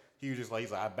said it. He was just like,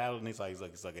 he's like, I battled, and he's like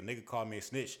it's like a nigga called me a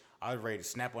snitch. I was ready to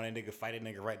snap on that nigga, fight that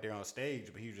nigga right there on stage,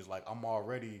 but he was just like, I'm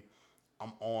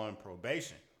on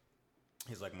probation.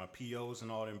 He's like, my POs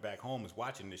and all them back home is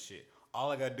watching this shit. All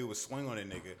I gotta do is swing on a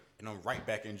nigga, and I'm right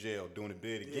back in jail doing the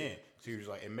bid again. So he was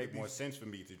like, it make more sense for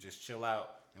me to just chill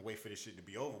out and wait for this shit to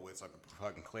be over with, so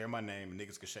I can clear my name and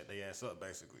niggas can shut their ass up,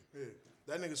 basically. Yeah,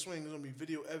 that nigga swing is gonna be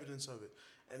video evidence of it.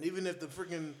 And even if the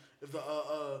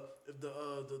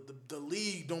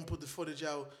league don't put the footage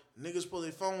out, niggas pull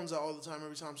their phones out all the time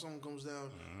every time someone comes down.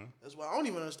 That's why I don't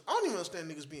even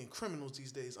understand niggas being criminals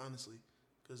these days, honestly,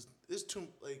 because it's too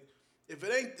like. If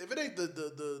it ain't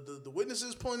the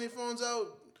witnesses pulling their phones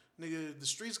out, nigga, the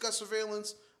streets got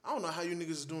surveillance. I don't know how you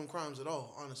niggas is doing crimes at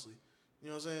all, honestly. You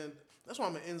know what I'm saying? That's why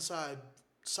I'm an inside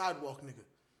sidewalk nigga. You know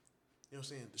what I'm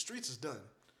saying? The streets is done.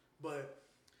 But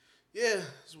yeah,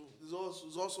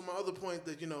 there's also my other point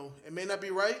that, you know, it may not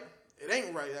be right. It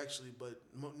ain't right actually, but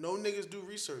no niggas do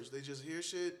research. They just hear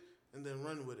shit and then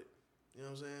run with it. You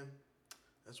know what I'm saying?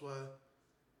 That's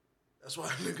why a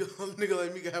nigga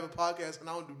like me can have a podcast and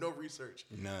I don't do no research.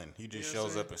 None. He just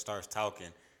shows up and starts talking,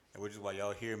 and which is why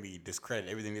y'all hear me discredit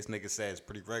everything this nigga says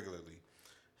pretty regularly.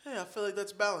 Hey, I feel like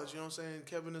that's balanced. You know what I'm saying?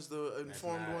 Kevin is the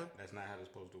informed one. That's not how it's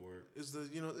supposed to work. It's the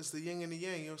yin and the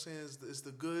yang. You know what I'm saying? It's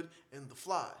the good and the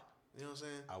fly. You know what I'm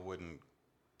saying? I wouldn't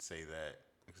say that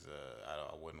because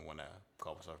I wouldn't want to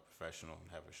call myself a professional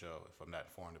and have a show if I'm not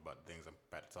informed about the things I'm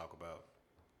about to talk about.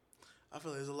 I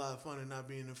feel like there's a lot of fun in not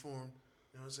being informed.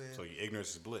 You know what I'm saying? So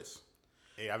ignorance is bliss.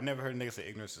 Hey, I've never heard niggas say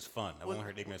ignorance is fun. I've only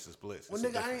heard ignorance is bliss. Well,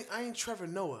 nigga, I ain't Trevor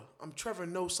Noah. I'm Trevor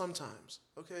No sometimes.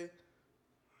 Okay?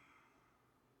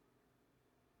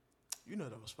 You know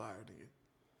that was fire, nigga.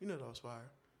 You know that was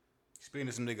fire. Speaking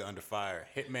of some nigga under fire,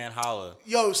 Hitman Holla.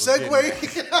 Yo, segue.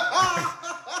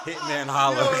 Hitman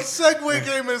Holla. Yo, segue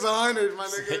game is 100, my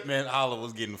nigga. Hitman Holla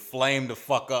was getting flamed the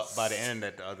fuck up by the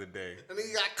internet the other day. And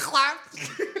he got clapped.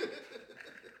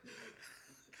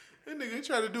 That nigga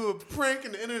tried to do a prank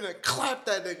and the internet clapped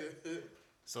that nigga.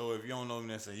 So if you don't know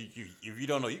this, if you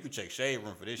don't know, you can check Shade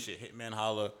Room for this shit. Hitman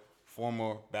Holla,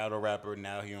 former battle rapper,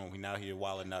 now he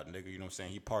wilding out, nigga. You know what I'm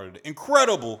saying? He part of the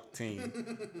incredible team.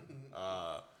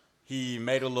 He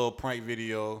made a little prank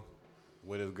video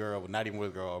with his girl, not even with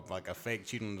his girl, like a fake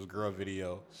cheating on his girl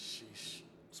video. Sheesh.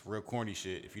 It's real corny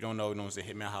shit. If you don't know, you know what I'm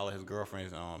saying? Hitman Holla, his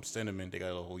girlfriend, Cinnamon, they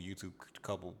got a whole YouTube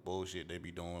couple bullshit they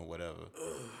be doing, whatever.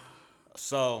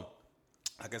 So,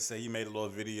 like I said, he made a little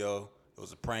video. It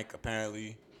was a prank,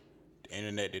 apparently. The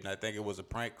internet did not think it was a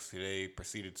prank, so they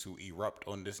proceeded to erupt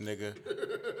on this nigga.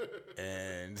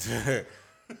 And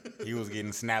he was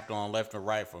getting snapped on left and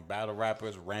right from battle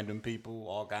rappers, random people,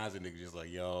 all kinds of niggas just like,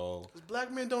 yo. Because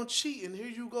black men don't cheat, and here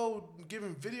you go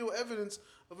giving video evidence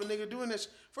of a nigga doing that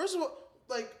shit. First of all,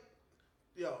 like,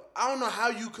 yo, I don't know how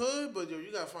you could, but yo,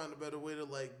 you gotta find a better way to,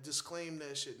 like, disclaim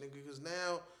that shit, nigga. Because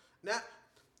now,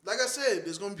 like I said,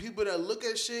 there's going to be people that look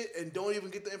at shit and don't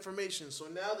even get the information. So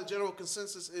now the general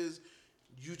consensus is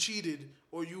you cheated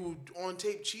or you were on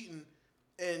tape cheating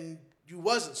and you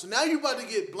wasn't. So now you about to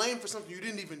get blamed for something you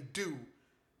didn't even do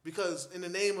because in the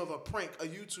name of a prank, a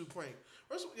YouTube prank.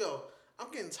 First of all, yo,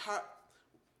 I'm getting tired.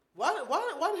 Why did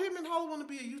Hitman Holla want to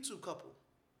be a YouTube couple?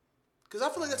 Because I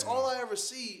feel like that's all I ever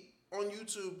see on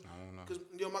YouTube. I don't know. Because,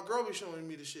 yo, my girl be showing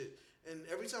me the shit. And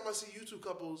every time I see YouTube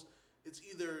couples, it's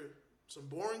either some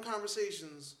boring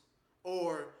conversations,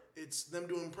 or it's them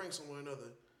doing pranks on one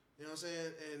another. You know what I'm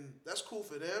saying? And that's cool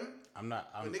for them.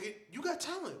 But nigga, you got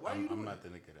talent. Why are you doing I'm not the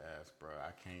nigga to ask, bro.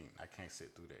 I can't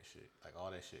sit through that shit. Like, all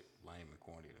that shit lame and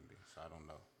corny to me. So I don't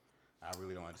know. I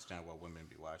really don't understand why women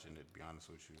be watching it, to be honest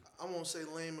with you. I won't say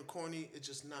lame and corny. It's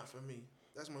just not for me.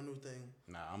 That's my new thing.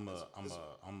 Nah, I'm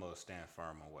a stand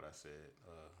firm on what I said.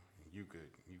 You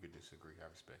could disagree. I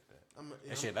respect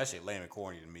that. That shit lame and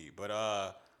corny to me. But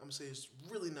I'm gonna say it's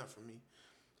really not for me.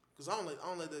 Cause I don't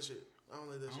like that shit. I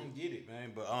don't get it,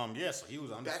 man. But so he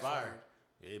was under fire.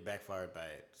 Yeah, it backfired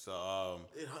bad. So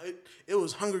it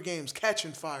was Hunger Games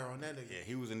catching fire on that nigga. Yeah,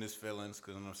 he was in his feelings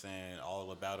because, you know what I'm saying,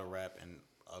 all about a rap and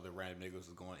other random niggas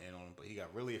was going in on him. But he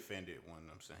got really offended when, you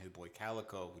know what I'm saying, his boy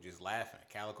Calico was just laughing.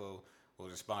 Calico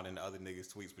was responding to other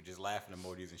niggas' tweets, but just laughing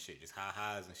emojis and shit, just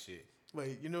highs and shit.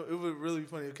 Wait, you know, it would really be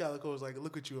funny if Calico was like,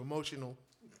 look at you, emotional.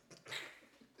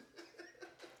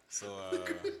 So,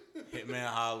 Hitman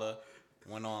Holla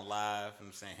went on live.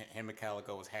 I'm saying him and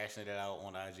Calico was hashing it out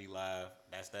on IG Live.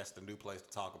 That's the new place to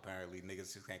talk. Apparently,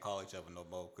 niggas just can't call each other no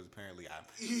more because apparently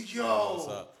what's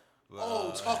up?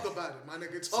 But, talk about it, my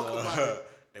nigga. Talk about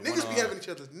it. Niggas be having each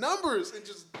other's numbers and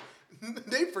just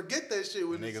they forget that shit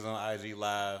when niggas on IG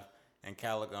Live. And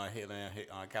Calico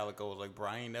was like, bro,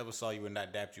 I ain't never saw you and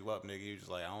not dapped you up, nigga. He was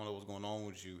just like, I don't know what's going on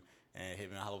with you. And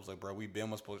Hitman Holla was like, bro, we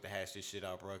been supposed to hash this shit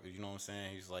out, bro. Cause you know what I'm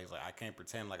saying? He's like, I can't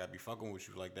pretend like I be fucking with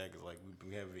you like that. Cause like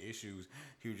we have issues.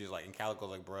 He was just like, and Calico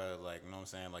was like, bro, like, you know what I'm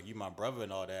saying? Like, you my brother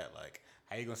and all that. Like,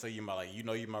 how you gonna say you my, like, you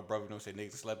know you my brother? You know what I'm saying?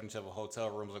 Niggas slept in each other hotel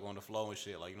rooms, like on the floor and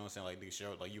shit. Like, you know what I'm saying? Like, niggas share,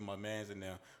 like, you my mans in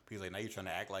there. He's like, now you trying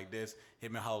to act like this?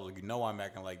 Hitman Holla was like, you know I'm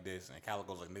acting like this. And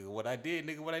Calico's like, nigga, what I did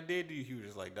to you? He was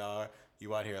just like, dawg,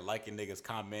 you out here liking niggas'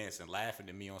 comments and laughing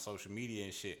at me on social media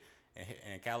and shit.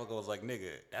 And Calico was like,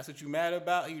 nigga, that's what you mad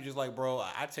about? He was just like, bro,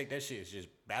 I take that shit. It's just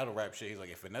battle rap shit. He's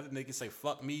like, if another nigga say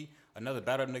fuck me, another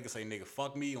battle nigga say nigga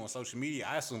fuck me on social media,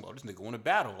 I assume, oh, this nigga want to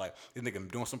battle. Like, this nigga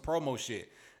doing some promo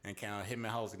shit. And Hitman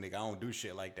House, nigga, I don't do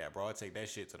shit like that, bro. I take that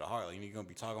shit to the heart. Like, you gonna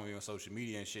be talking to me on social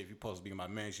media and shit. If you supposed to be my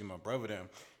man, you my brother, them.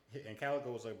 And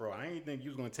Calico was like, bro, I ain't think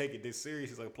you was gonna take it this serious.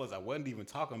 He's like, plus I wasn't even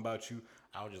talking about you.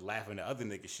 I was just laughing at other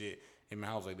nigga shit. Him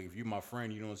and I was like, if you my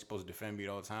friend, you know supposed to defend me at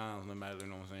all times, no matter, you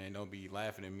know what I'm saying? Don't be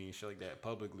laughing at me and shit like that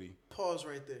publicly. Pause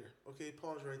right there. Okay,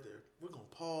 pause right there. We're gonna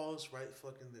pause right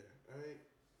fucking there. Alright?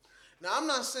 Now I'm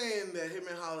not saying that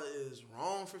Hitman Holla is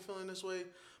wrong for feeling this way,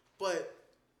 but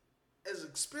as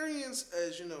experienced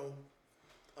as, you know,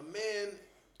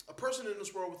 a person in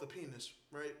this world with a penis,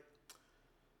 right?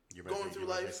 You're going through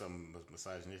life. Say something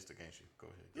misogynistic, ain't you? Go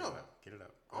ahead. Get it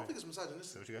out. I don't think it's misogynistic.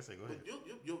 Say what you gotta say. Go ahead.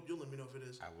 You'll let me know if it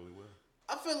is. I really will.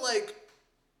 I feel like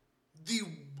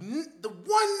the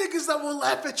one niggas that will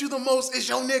laugh at you the most is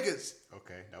your niggas.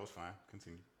 Okay, that was fine.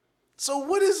 Continue. So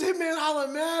what is Hitman Holla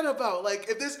mad about? Like,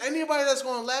 if there's anybody that's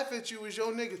gonna laugh at you, is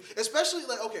your niggas. Especially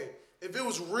like, okay, if it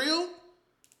was real,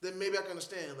 then maybe I can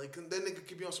understand. Like, then nigga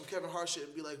could be on some Kevin Hart shit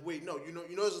and be like, wait, no, you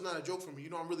know this is not a joke for me. You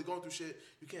know I'm really going through shit.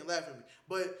 You can't laugh at me.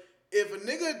 But if a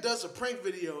nigga does a prank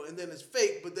video and then it's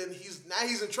fake, but then he's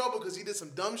in trouble because he did some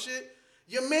dumb shit,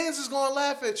 your mans is gonna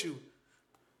laugh at you.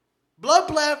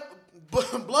 Bloodbath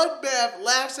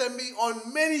laughs at me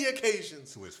on many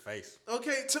occasions. To his face.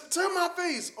 Okay, to my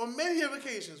face on many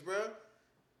occasions, bruh.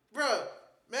 Bruh.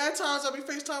 Mad times I be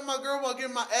FaceTiming my girl while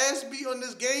getting my ass beat on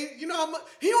this game. You know how much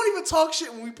he don't even talk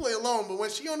shit when we play alone, but when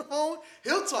she on the phone,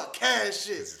 he'll talk cash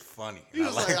shit. This is funny. He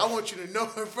was like, I want you to know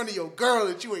in front of your girl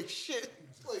that you ain't shit.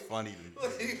 Like, funny.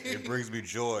 It brings me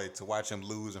joy to watch him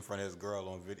lose in front of his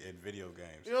girl in video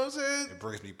games. You know what I'm saying? It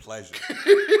brings me pleasure.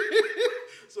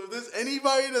 So if there's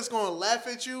anybody that's gonna laugh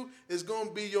at you, it's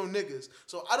gonna be your niggas.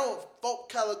 So I don't fault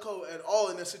Calico at all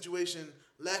in that situation,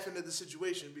 laughing at the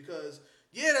situation, because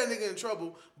yeah, that nigga in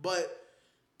trouble, but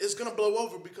it's gonna blow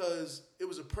over because it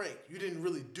was a prank. You didn't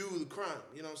really do the crime.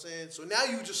 You know what I'm saying? So now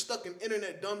you just stuck in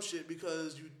internet dumb shit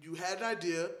because you had an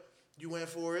idea, you went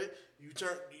for it,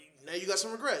 now you got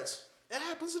some regrets. That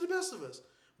happens to the best of us.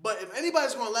 But if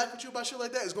anybody's gonna laugh at you about shit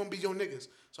like that, it's gonna be your niggas.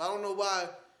 So I don't know why.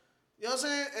 You know what I'm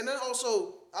saying? And then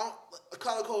also,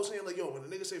 Calico saying like, yo, when a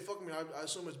nigga say fuck me, I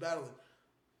assume it's battling.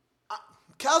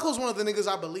 Calico's one of the niggas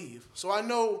I believe. So I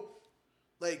know,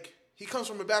 like, he comes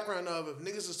from a background of if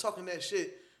niggas is talking that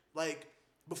shit, like,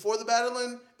 before the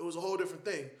battling, it was a whole different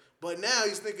thing. But now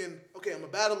he's thinking, okay, I'm a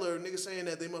battler, niggas saying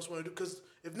that they must want to do, because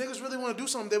if niggas really want to do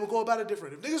something, they would go about it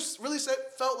different. If niggas really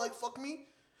felt like fuck me,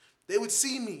 they would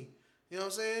see me. You know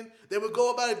what I'm saying? They would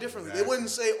go about it differently. Exactly. They wouldn't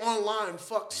say online,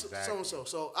 fuck so-and-so.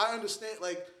 So I understand,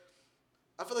 like,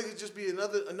 I feel like it'd just be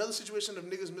another situation of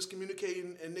niggas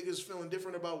miscommunicating and niggas feeling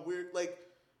different about weird, like,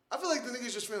 I feel like the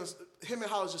niggas just feeling, him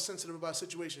and Hollis just sensitive about a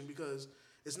situation because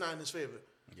it's not in his favor.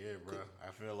 Yeah, bro.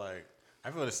 I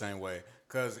feel the same way.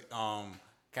 Because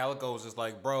Calico was just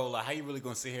like, bro, like, how you really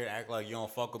gonna sit here and act like you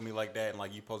don't fuck with me like that and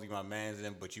like you supposed to be my man's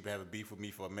in, but you been having beef with me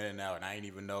for a minute now and I ain't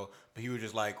even know. But he was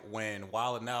just like, when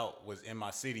Wild 'N Out was in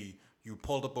my city, you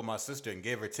pulled up on my sister and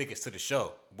gave her tickets to the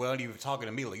show. Well, you were talking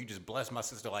to me like you just blessed my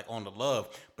sister like on the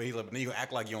love. But he's like, but then you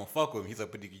act like you don't fuck with him. He's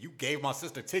like, but you gave my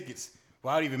sister tickets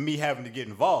without even me having to get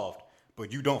involved.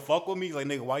 But you don't fuck with me? Like,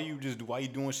 nigga, why you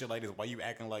doing shit like this? Why you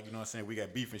acting like, you know what I'm saying, we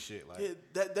got beef and shit? Like,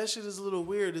 yeah, that shit is a little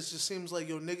weird. It just seems like,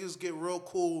 yo, niggas get real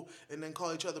cool and then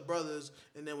call each other brothers,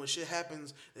 and then when shit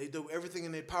happens, they do everything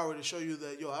in their power to show you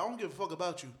that, yo, I don't give a fuck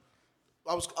about you.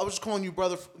 I was just calling you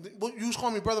brother. You was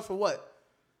calling me brother for what?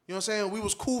 You know what I'm saying? We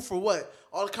was cool for what?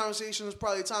 All the conversations,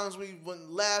 probably times we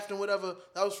laughed and whatever,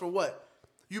 that was for what?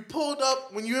 You pulled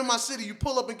up, when you're in my city, you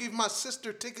pull up and give my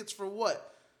sister tickets for what?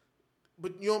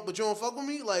 But you don't fuck with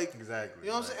me? Like, exactly.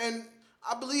 You know what I'm saying? And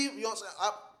I believe, you know what I'm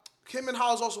saying? him and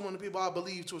Hollis also one of the people I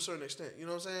believe to a certain extent. You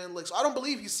know what I'm saying? Like, so I don't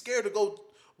believe he's scared to go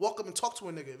walk up and talk to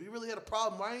a nigga. If he really had a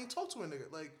problem, why ain't he talk to a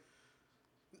nigga? Like,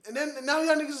 and then now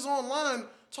y'all niggas is online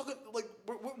talking like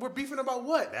we're beefing about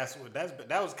what?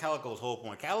 That was Calico's whole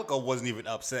point. Calico wasn't even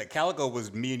upset. Calico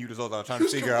was me and you this whole time trying to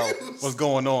figure out what's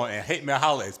going on, and Hitman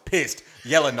Holla is pissed,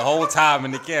 yelling the whole time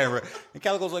in the camera. And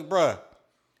Calico's like, bruh,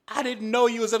 I didn't know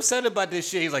you was upset about this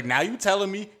shit. He's like, now you telling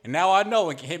me, and now I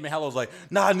know. And Hitman Holla's like,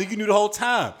 nah, nigga, you knew the whole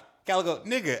time. Calico,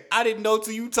 nigga, I didn't know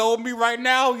till you told me right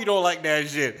now you don't like that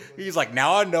shit. He's like,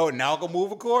 now I know, now I can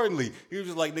move accordingly. He was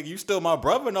just like, nigga, you still my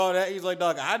brother and all that. He's like,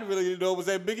 dog, I really didn't know it was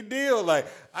that big a deal. Like,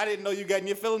 I didn't know you got in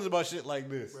your feelings about shit like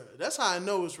this. Right. That's how I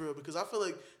know it's real, because I feel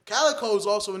like Calico is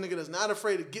also a nigga that's not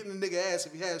afraid of getting a nigga ass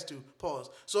if he has to. Pause.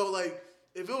 So, like,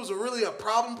 if it was really a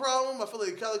problem, I feel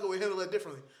like Calico would handle that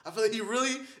differently. I feel like he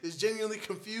really is genuinely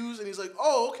confused, and he's like,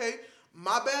 oh, okay.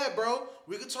 My bad, bro.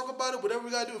 We can talk about it. Whatever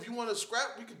we gotta do. If you want to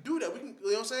scrap, we can do that. We can. You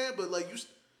know what I'm saying? But like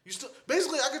you still.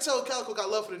 Basically, I can tell Calico got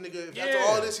love for the nigga. If after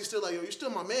all this, he's still like, yo, you still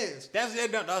my man's. That's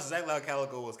exactly how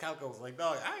Calico was. Calico was like,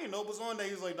 dog, I ain't know what was on there.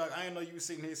 He was like, dog, I ain't know you was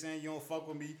sitting here saying you don't fuck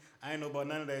with me. I ain't know about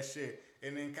none of that shit.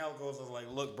 And then Calico was like,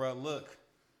 look, bro, look,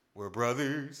 we're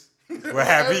brothers. We're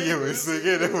happy you were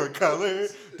singing and we're colored.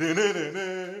 Give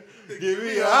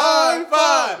me a high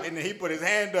five. And then he put his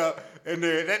hand up. And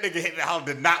then that nigga hit the house,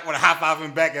 did not want to high five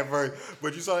him back at first.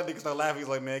 But you saw that nigga start laughing. He's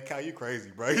like, man, Cal, you crazy,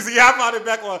 bro. He high fived him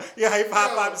back on. Yeah, he high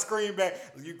fived the screen back.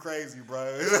 You crazy, bro.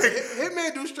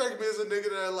 Hitman do strike me as a nigga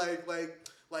that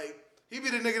like he be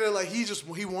the nigga that like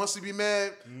he wants to be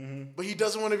mad, but he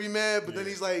doesn't want to be mad. But then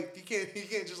he's like he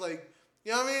can't just like,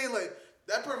 you know what I mean? Like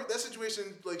that situation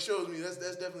like shows me that's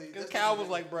definitely. Because Cal was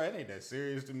like, bro, it ain't that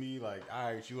serious to me. Like,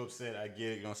 all right, you upset, I get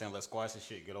it. You know what I'm saying? Let's squash this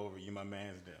shit, get over it. You my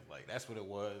man's them. Like, that's what it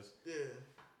was. Yeah.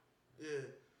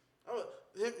 I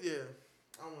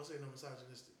don't want to say no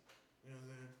misogynistic. You know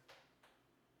what I'm saying?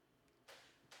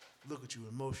 Look at you,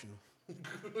 emotional.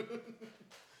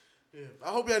 Yeah. I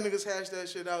hope y'all niggas hash that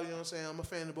shit out. You know what I'm saying? I'm a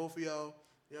fan of both of y'all.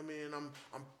 You know what I mean? I'm.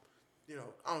 You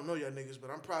know, I don't know y'all niggas, but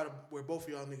I'm proud of where both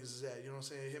of y'all niggas is at. You know what I'm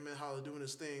saying? Him and Holla doing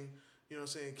his thing. You know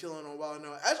what I'm saying? Killing on Wild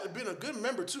Now. Actually, being a good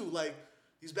member too. Like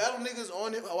these battle niggas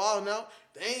on Wild Now,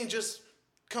 they ain't just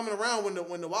coming around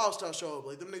when the Wild Style show up.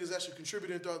 Like them niggas actually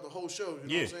contributing throughout the whole show. You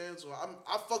know what I'm saying? So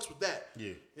I fucks with that. Yeah.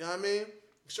 You know what I mean?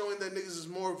 Showing that niggas is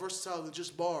more versatile than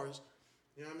just bars.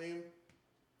 You know what I mean?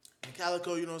 And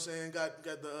Calico, you know what I'm saying? Got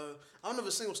the I don't know if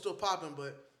the single's still popping,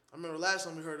 but I remember last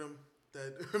time we heard him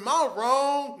that am I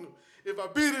wrong? If I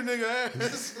beat a nigga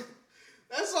ass,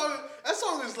 that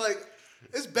song is like,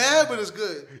 it's bad, but it's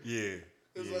good. Yeah.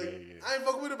 It's I ain't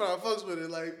fuck with it, but I fucks with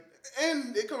it. Like,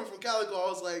 and it coming from Calico, I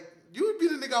was like, you would be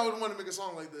the nigga I would want to make a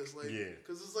song like this. Like,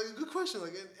 because it's like a good question.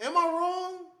 Like, am I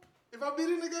wrong if I beat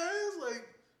a nigga ass? Like,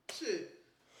 shit.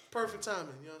 Perfect timing,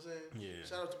 you know what I'm saying? Yeah.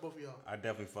 Shout out to both of y'all. I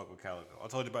definitely fuck with Calico. I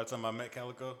told you about the time I met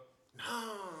Calico. No.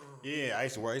 Yeah, I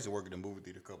used to work at the movie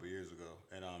theater a couple years ago,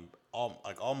 and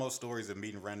almost stories of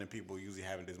meeting random people usually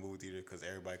having this movie theater because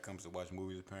everybody comes to watch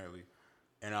movies apparently.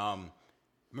 And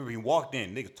remember he walked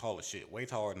in, nigga tall as shit, way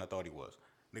taller than I thought he was.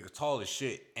 Nigga tall as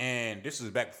shit, and this was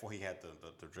back before he had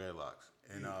the dreadlocks.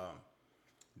 And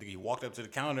he walked up to the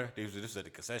counter. This was at the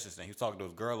concession stand. He was talking to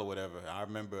his girl or whatever. And I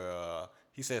remember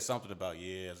he said something about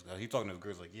he talking to his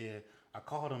girl. Like, yeah, I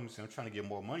called him, so I'm trying to get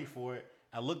more money for it.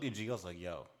 I looked at G, I was like,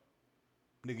 yo.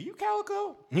 Nigga, you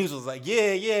Calico? He was like,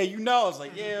 yeah, you know. I was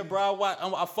like, yeah, bro,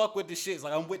 I fuck with the shits.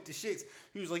 Like, I'm with the shits.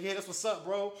 He was like, yeah, that's what's up,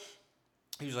 bro.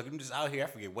 He was like, I'm just out here. I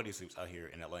forget what he was out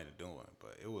here in Atlanta doing,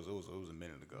 but it was a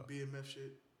minute ago. BMF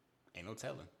shit. Ain't no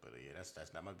telling, but yeah,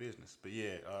 that's not my business. But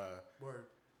yeah, word.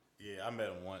 Yeah, I met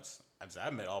him once. I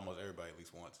met almost everybody at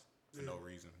least once for no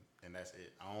reason, and that's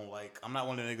it. I'm not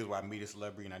one of the niggas where I meet a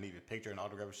celebrity and I need a picture and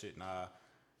autograph and shit. Nah,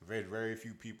 very, very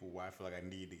few people where I feel like I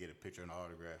need to get a picture and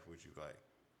autograph with you, like.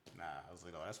 Nah, I was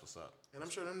like, oh, that's what's up. And I'm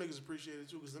sure them niggas appreciate it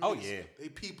too, because them niggas, they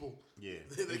people. Yeah.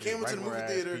 They came into the movie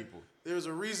theater. People. There was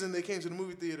a reason they came to the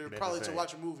movie theater, probably to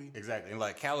watch a movie. Exactly. And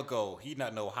like Calico, he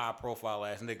not no high profile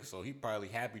ass nigga, so he probably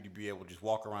happy to be able to just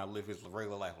walk around and live his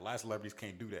regular life. A lot of celebrities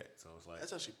can't do that. So it's like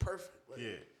that's actually perfect. Like,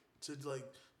 to like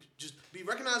just be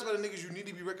recognized by the niggas you need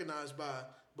to be recognized by,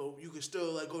 but you can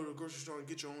still like go to the grocery store and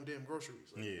get your own damn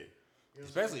groceries. Like, You know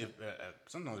especially if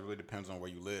sometimes it really depends on where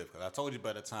you live. Cause I told you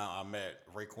by the time I met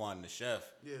Raekwon the chef,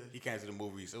 he came to the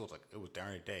movies. It was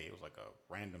during the day. It was like a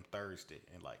random Thursday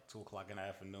and like 2:00 in the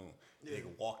afternoon. Nigga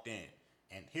walked in,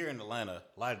 and here in Atlanta,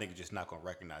 a lot of niggas just not gonna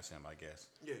recognize him, I guess.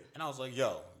 Yeah. And I was like,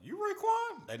 "Yo, you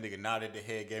Raekwon?" That nigga nodded the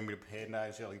head, gave me the head nod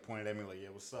and shit. He pointed at me like, "Yeah,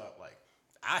 what's up?" Like,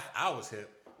 I was hip.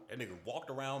 That nigga walked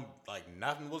around like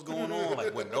nothing was going on,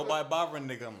 like with nobody bothering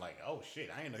nigga. I'm like, oh shit,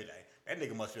 I ain't know that. that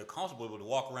nigga must feel comfortable able to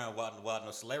walk around without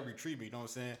no celebrity treatment. You know what I'm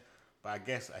saying? But I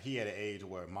guess he had an age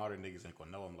where modern niggas ain't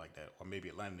gonna know him like that, or maybe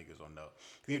Atlanta niggas don't know.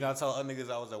 Even I told other niggas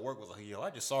I was at work was like, yo,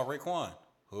 I just saw Raekwon.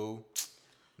 Who?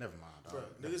 Never mind, dog.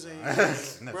 Bro, niggas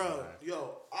ain't. Never Bro, mind.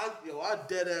 I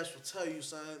dead ass will tell you,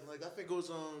 son. Like I think it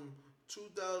was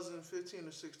 2015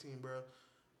 or 16, bro.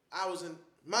 I was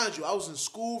in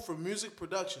school for music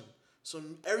production. So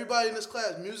everybody in this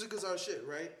class, music is our shit,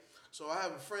 right? So I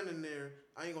have a friend in there.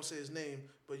 I ain't gonna say his name,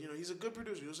 but he's a good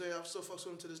producer. You'll say I still fucks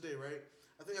with him to this day, right?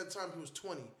 I think at the time he was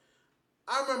 20.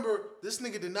 I remember this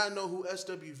nigga did not know who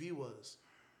SWV was.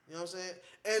 You know what I'm saying?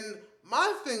 And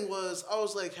my thing was, I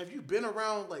was like, have you been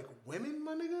around like women,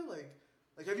 my nigga?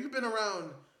 Like have you been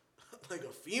around like a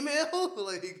female?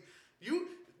 Like you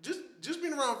just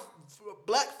being around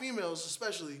black females,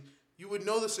 especially, you would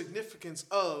know the significance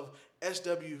of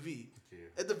SWV. Yeah.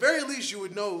 At the very least, you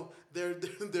would know their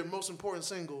most important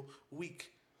single,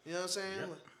 "Weak." You know what I'm saying? Yep.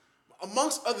 Like,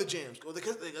 amongst other jams,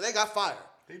 because they got fire.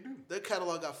 They do. Their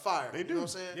catalog got fire. They do. You know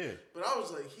what I'm saying? Yeah. But I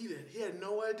was like, he had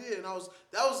no idea, and that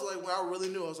was like when I really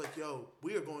knew. I was like, yo,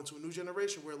 we are going to a new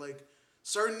generation where like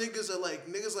certain niggas are like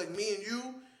niggas like me and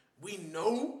you. We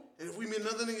know, and if we meet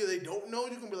another nigga they don't know,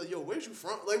 you can be like, yo, where's you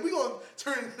from? Like, we gonna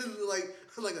turn into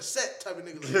like a set type of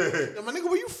nigga. Like, yo, my nigga,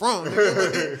 where you from?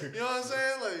 Nigga? Like, you know what I'm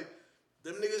saying? Like,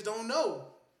 them niggas don't know.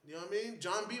 You know what I mean?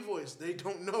 John B. voice, they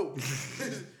don't know.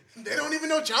 They don't even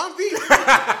know John B.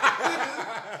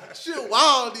 Shit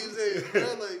wild these days,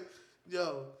 man. Like,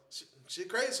 yo, shit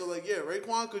crazy. So, like, yeah,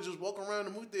 Raekwon could just walk around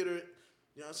the movie theater,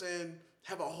 you know what I'm saying,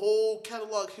 have a whole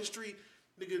catalog history.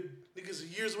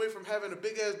 Niggas years away from having a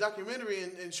big ass documentary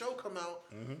and show come out,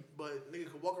 but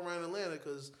nigga could walk around Atlanta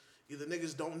because either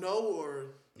niggas don't know or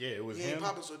it was he him. ain't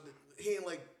popping, so he ain't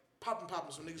like popping,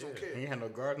 so niggas don't care. He ain't had no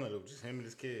gardener, it was just him and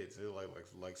his kids. It was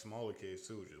like smaller kids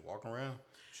too, just walking around,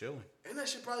 chilling. And that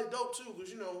shit probably dope too,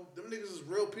 because them niggas is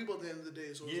real people at the end of the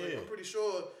day. So it's like, I'm pretty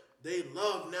sure they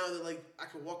love now that like I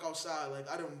can walk outside, like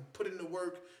I done put in the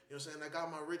work. You know what I'm saying? I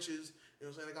got my riches. You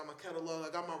know what I'm saying? I got my catalog.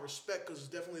 I got my respect because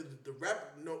definitely the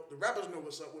rappers know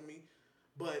what's up with me.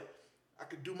 But I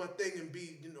could do my thing and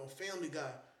be, family guy.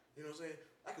 You know what I'm saying?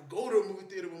 I could go to a movie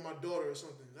theater with my daughter or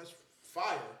something. That's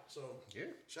fire. So,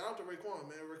 shout out to Raekwon,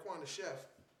 man. Raekwon the chef.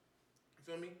 You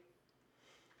feel me?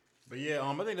 But yeah,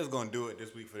 I think that's going to do it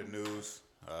this week for the news.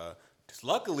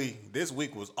 Luckily, this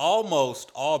week was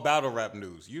almost all battle rap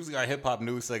news. Usually our hip-hop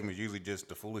news segment is usually just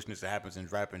the foolishness that happens in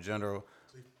rap in general.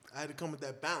 I had to come with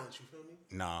that balance, you feel me?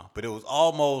 Nah, but it was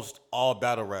almost all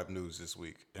battle rap news this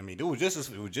week. I mean, it was just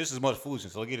as much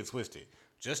foolishness, so don't get it twisted.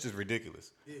 Just as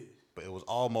ridiculous. Yeah. But it was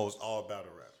almost all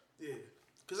battle rap. Yeah.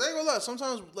 Because I ain't gonna lie,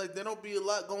 sometimes like there don't be a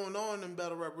lot going on in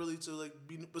battle rap really to like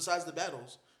be besides the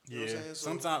battles. You know what I'm saying?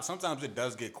 So, sometimes it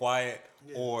does get quiet,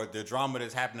 or the drama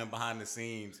that's happening behind the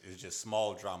scenes is just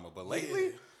small drama. But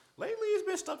lately it's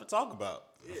been stuff to talk about.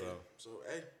 Yeah. So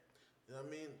hey, you know what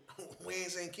I mean? We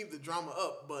ain't saying keep the drama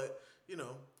up, but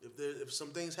if some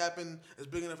things happen that's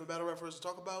big enough for battle rap for us to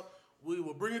talk about, we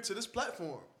will bring it to this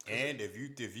platform. And if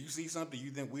you see something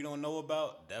you think we don't know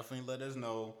about, definitely let us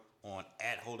know on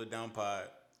 @HoldItDownPod.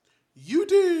 You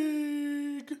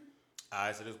dig? All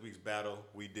right, so this week's battle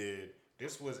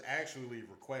this was actually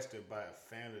requested by a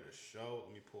fan of the show.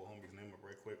 Let me pull homie's name up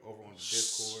right quick over on the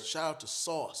Discord. Shout out to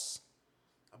Sauce.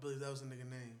 I believe that was the nigga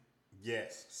name.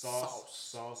 Yes,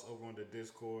 Sauce over on the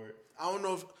Discord. I don't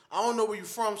know where you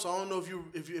from, so I don't know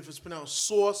if it's pronounced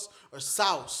sauce or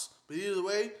sauce. But either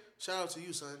way, shout out to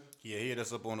you, son. Yeah, he hit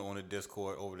us up on the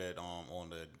Discord over that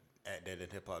on the at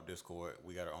Hip Hop Discord.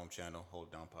 We got our own channel, Hold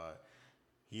It Down Pod.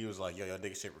 He was like, yo, y'all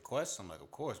niggas shit requests? I'm like,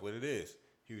 of course, what it is.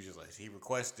 He was just like, he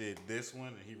requested this one,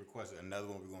 and he requested another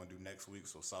one we're going to do next week.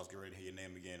 So, Sauce, get ready to hear your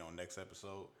name again on next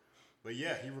episode. But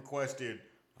yeah, he requested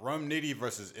Rum Nitty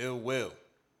versus Ill Will.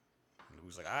 And he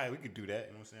was like, all right, we could do that.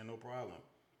 You know what I'm saying? No problem.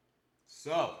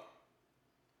 So,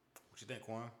 what you think,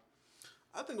 Quan?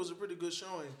 I think it was a pretty good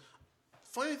showing.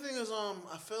 Funny thing is,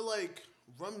 I feel like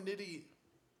Rum Nitty,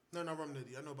 no, not Rum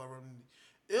Nitty. I know about Rum Nitty.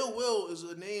 Ill Will is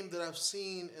a name that I've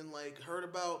seen and like heard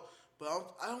about. But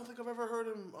I don't think I've ever heard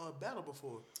him battle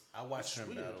before. I watched him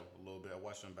battle a little bit. I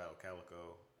watched him battle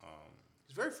Calico.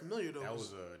 It's very familiar though. That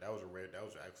was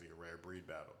actually a rare breed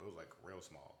battle, but it was like real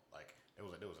small. Like it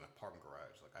was in a parking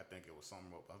garage. Like I think something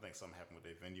happened with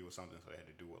their venue or something, so they had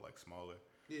to do it like smaller.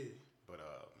 Yeah. But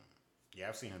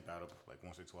I've seen him battle like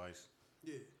once or twice.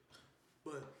 Yeah.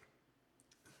 But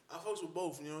I fucks with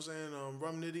both. You know what I'm saying?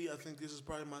 Rum Nitty. I think this is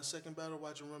probably my second battle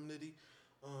watching Rum Nitty.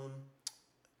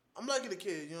 I'm liking the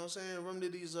kid, you know what I'm saying? Rum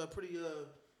Nitty's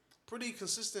pretty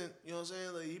consistent, you know what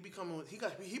I'm saying? Like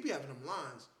he be having them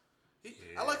lines.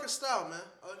 I like his style, man.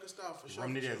 I like his style for sure.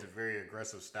 Rum Nitty has a very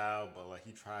aggressive style, but like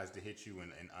he tries to hit you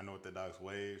in unorthodox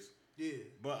ways. Yeah.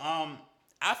 But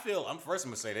I feel I'm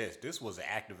gonna say this. This was an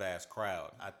active ass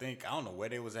crowd. I don't know where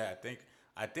they was at.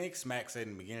 I think Smack said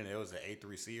in the beginning it was an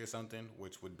A3C or something,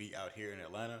 which would be out here in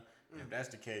Atlanta. If that's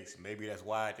the case, maybe that's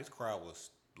why this crowd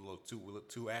was a little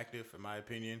too active, in my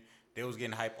opinion. They was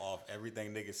getting hype off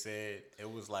everything niggas said. It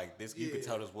was like this. You could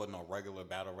tell this wasn't a regular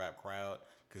battle rap crowd,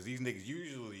 because these niggas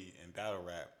usually in battle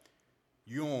rap,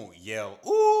 you don't yell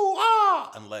ooh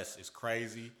ah unless it's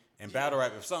crazy. In battle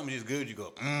rap, if something's just good, you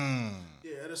go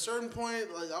Yeah, at a certain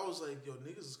point, like I was like, yo,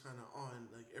 niggas is kind of on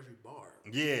like every bar.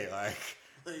 Yeah, like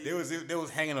they was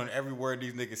hanging on every word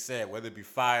these niggas said, whether it be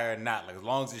fire or not. Like as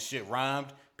long as this shit rhymed,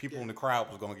 people in the crowd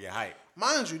was gonna get hyped.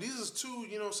 Mind you, these is two,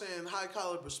 you know what I'm saying, high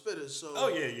caliber spitters. So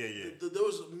there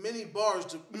was many bars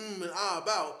to and ah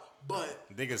about, but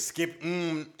niggas skipped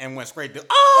and went straight to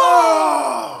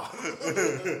oh.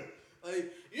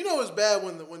 Like, you know it's bad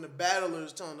when the battler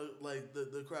is telling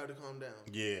the crowd to calm down.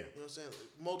 Yeah. You know what I'm saying?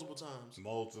 Like, multiple times. You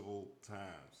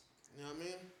know what I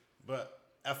mean? But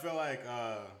I feel like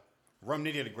Rum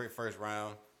Nitty had a great first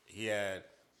round. He had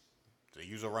the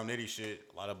usual Rum Nitty shit,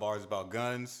 a lot of bars about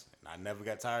guns, and I never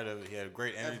got tired of it. He had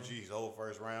great energy his whole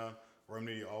first round. Rum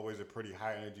Nitty always a pretty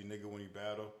high energy nigga when he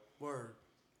battle. Word.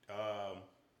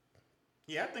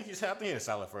 Yeah, I think he had a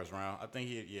solid first round. I think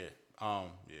that's what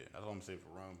I'm gonna say for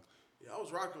Rum. Yeah, I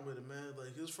was rocking with it, man.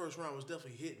 Like, his first round was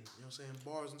definitely hitting. You know what I'm saying?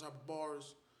 Bars on top of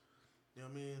bars. You know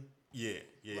what I mean?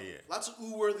 Yeah. Lots of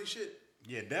ooh-worthy shit.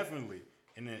 Yeah, definitely.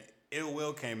 And then Ill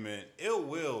Will came in. Ill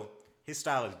Will, his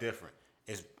style is different.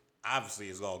 It's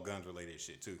all guns related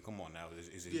shit too. Come on now,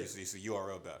 it's a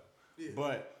URL battle. Yeah.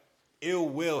 But Ill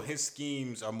Will, his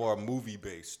schemes are more movie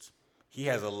based. He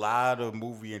has a lot of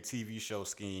movie and TV show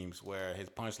schemes where his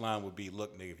punchline would be,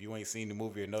 "Look, nigga, if you ain't seen the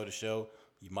movie or know the show,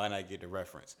 you might not get the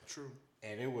reference." True.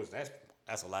 And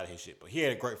that's a lot of his shit. But he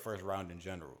had a great first round in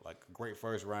general. Like a great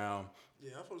first round.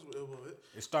 Yeah, I fucks with Ill Will.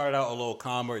 It started out a little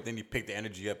calmer, then he picked the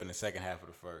energy up in the second half of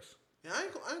the first. Yeah, I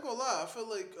ain't gonna lie. I feel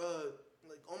like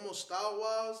almost style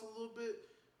wise a little bit,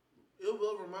 Ill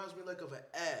Will reminds me like of an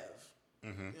Av.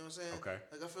 Mm-hmm. You know what I'm saying? Okay.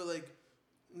 Like I feel like,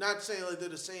 not saying like they're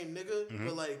the same nigga,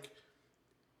 but like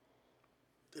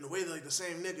in a way they're like the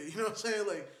same nigga. You know what I'm saying?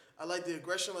 Like I like the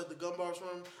aggression, like the gun bars from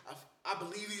him. I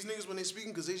believe these niggas when they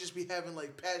speaking because they just be having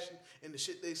like passion in the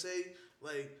shit they say.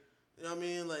 Like, you know what I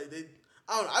mean? Like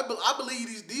I don't know. I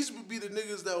believe these would be the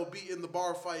niggas that would be in the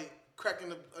bar fight,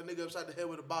 cracking a nigga upside the head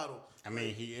with a bottle. I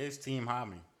mean, he is Team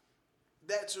Homie.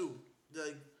 That too.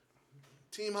 Like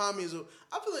Team Homie is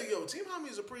I feel like Team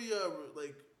Homie is a pretty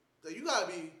like you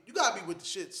gotta be with the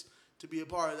shits to be a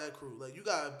part of that crew. Like you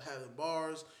gotta have the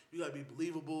bars, you gotta be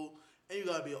believable, and you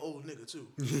gotta be an old nigga too.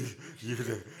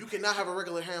 You cannot have a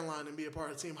regular hairline and be a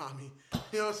part of Team Homie.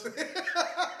 You know what I'm saying?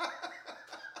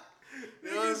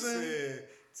 You know what I'm saying?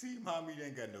 Team Homie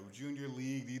ain't got no junior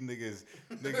league. These niggas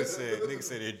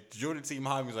said that Jordan Team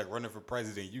Homie's like running for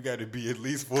president. You got to be at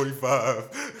least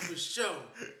 45. For sure.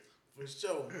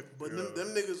 But them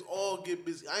niggas all get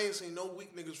busy. I ain't seen no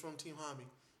weak niggas from Team Homie.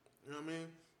 You know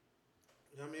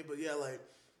what I mean? But yeah,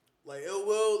 like Ill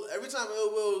Will. Every time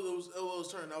Ill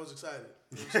Will's turn, I was excited.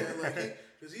 You know what I'm saying? Like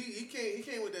because he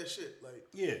came with that shit. Like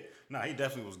yeah, he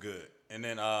definitely was good. And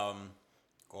then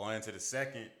going into the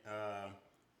second,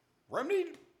 Rum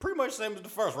Nitty pretty much same as the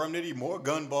first. Rum Nitty more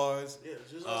gun bars. Yeah,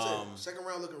 just like I said, second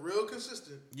round looking real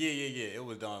consistent. Yeah. It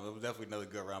was done. It was definitely another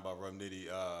good round by Rum Nitty.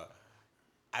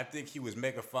 I think he was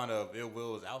making fun of Ill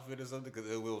Will's outfit or something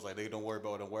because Ill Will was like, "They don't worry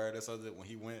about what I'm wearing" or something when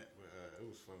he went. It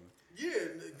was funny.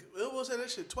 Yeah, Ill Will said that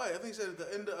shit twice. I think he said at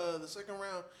the end of the second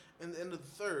round and the end of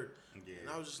the third. Yeah. And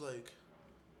I was just like,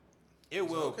 Ill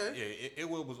Will. Okay. Yeah, Ill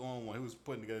Will was on one. He was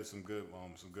putting together some good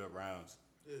rounds.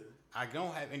 Yeah. I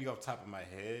don't have any off the top of my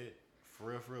head, for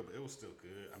real, but it was still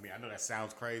good. I mean, I know that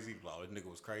sounds crazy. This nigga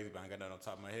was crazy, but I ain't got nothing on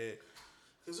top of my head.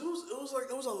 Cause it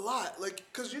was a lot. Like,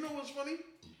 cause you know what's funny?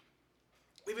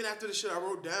 Even after the shit I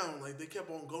wrote down, like they kept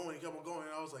on going. And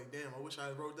I was like, damn, I wish I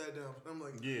had wrote that down. But I'm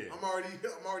like, yeah, I'm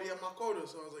already at my quota.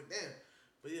 So I was like, damn.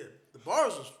 But yeah, the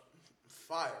bars was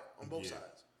fire on both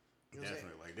sides. You know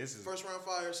definitely. Like this is first round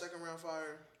fire, second round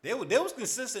fire. They was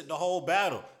consistent the whole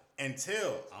battle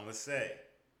until I'm gonna say,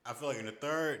 I feel like in the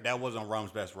third that wasn't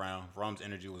Rum's best round. Rum's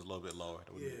energy was a little bit lower.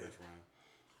 That was his best round.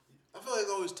 I feel like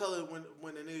I always tell it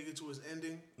when the nigga get to his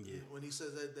ending. Yeah. When he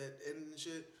says that ending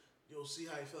shit. You'll see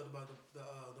how he felt about the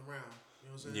round. You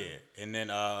know what I'm saying? Yeah, and then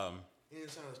he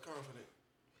didn't sound as confident.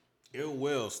 Ill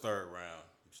Will's third round.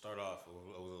 Start off,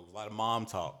 it was a lot of mom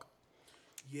talk.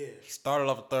 Yeah. He started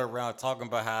off the third round talking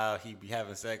about how he be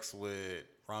having sex with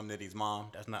Rum Nitty's mom.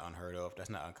 That's not unheard of. That's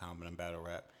not uncommon in battle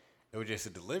rap. It was just the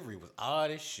delivery was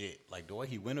odd as shit. Like the way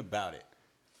he went about it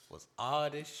was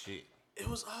odd as shit. It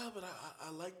was odd, but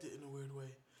I liked it in a weird way.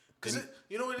 Cause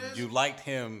you know what it is? You liked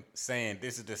him saying,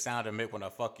 "This is the sound I make when I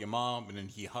fuck your mom," and then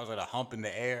he started a hump in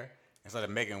the air and started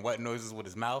making wet noises with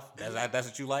his mouth. That's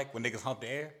what you like when niggas hump the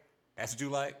air. That's what you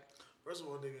like. First of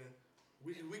all, nigga,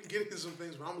 we can get into some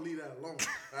things, but I'm gonna leave that alone.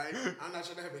 All right? I'm not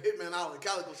trying to have a Hitman out in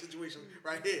Calico situation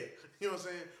right here. You know what I'm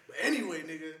saying? But anyway,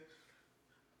 nigga,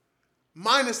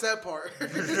 minus that part,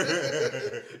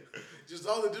 just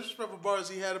all the disrespectful bars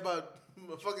he had about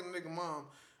fucking nigga mom.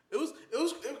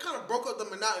 It kind of broke up the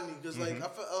monotony because like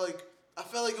I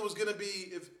felt like it was gonna be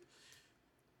if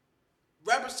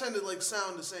rappers tend to like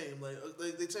sound the same like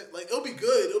they tend like it'll be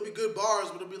good bars,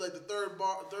 but it'll be like the third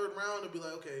round it'll be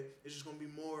like okay, it's just gonna be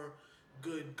more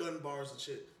good gun bars and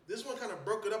shit. This one kind of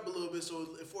broke it up a little bit, so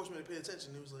it forced me to pay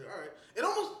attention. It was like, all right, it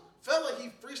almost felt like he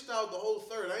freestyled the whole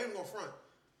third. I ain't even gonna front,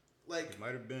 like It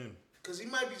might have been because he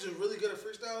might be just really good at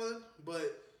freestyling,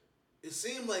 but it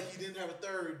seemed like he didn't have a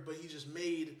third, but he just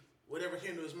made whatever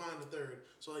came to his mind a third.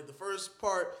 So like the first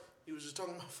part, he was just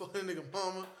talking about fucking nigga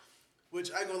mama,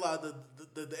 which I go lie,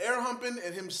 the air humping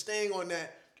and him staying on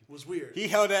that was weird. he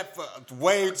held that for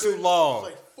way too long.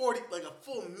 Like 40, like a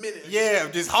full minute. Yeah,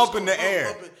 just humping the air.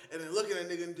 Humping, and then looking at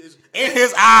nigga and just, In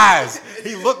his eyes.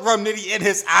 He looked Rum Nitty in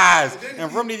his eyes. And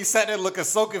Rum Nitty sat there looking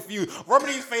so confused. Rum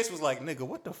Nitty's face was like, nigga,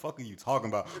 what the fuck are you talking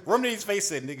about? Rum Nitty's face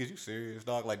said, niggas, you serious,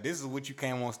 dog? Like, this is what you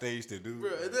came on stage to do? bro,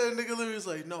 and then nigga literally was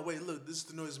like, no, wait, look, this is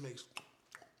the noise it makes.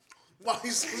 While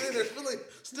he's sitting there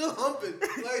still humping.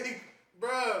 Like,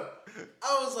 bro,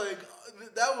 I was like,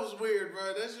 that was weird,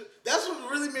 bro. That's what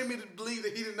really made me believe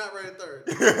that he did not write a third.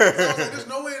 So I was like, there's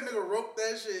no way a nigga wrote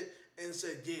that shit and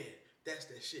said, yeah, that's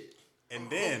that shit. And I'm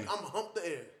then, gonna hump the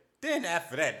air. then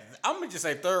after that, I'm going to just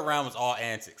say third round was all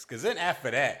antics. Because then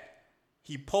after that,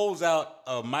 he pulls out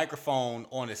a microphone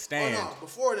on a stand. Oh, no,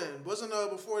 before then. Wasn't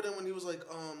before then when he was like,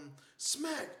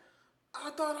 Smack,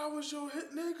 I thought I was your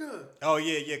hit nigga. Oh,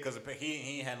 yeah, because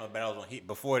he ain't had no battles on Heat.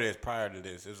 Before this, prior to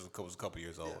this, it was a couple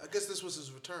years old. Yeah, I guess this was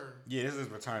his return. Yeah, this is his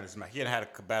return to Smack. He hadn't had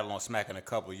a battle on Smack in a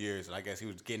couple of years, and I guess he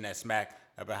was getting that Smack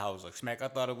about how it was like, Smack, I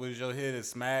thought it was your hit,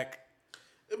 Smack.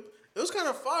 It was kind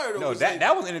of fire though. No,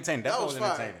 that was entertaining. That was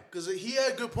entertaining. Because he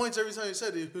had good points every time he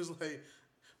said it. He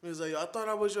was like, I thought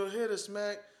I was your hitter,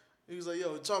 Smack. He was like,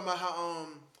 yo, talking about how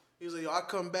he was like, yo, I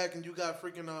come back and you got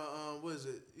freaking what is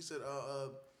it? He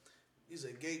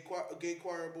said gay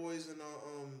choir boys and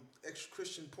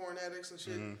ex-Christian porn addicts and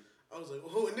shit. I was like,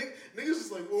 oh, and niggas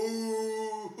was like,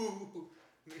 ooh,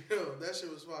 yo, that shit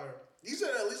was fire. He said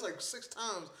it at least like 6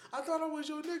 times. I thought I was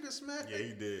your nigga, Smack. Yeah,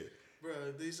 he did. Bro,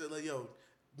 he said like, yo,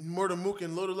 Murder Mook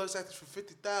and Loaded Lux acted for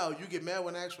 50,000. You get mad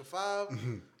when I ask for 5.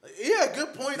 Like, he had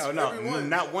good points. Everyone.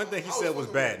 Not one thing he said was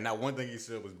bad. Not one thing he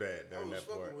said was bad during that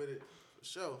part. I was fucking with it for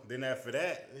sure. Then after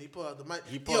that, and he pulled out the mic.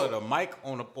 He pulled out a mic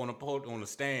on the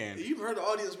stand. You even heard the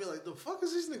audience be like, "The fuck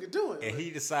is this nigga doing?" And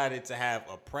he decided to have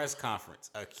a press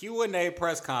conference, a Q&A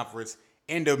press conference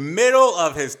in the middle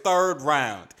of his third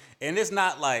round. And it's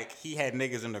not like he had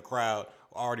niggas in the crowd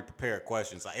already prepared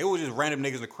questions. Like, it was just random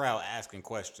niggas in the crowd asking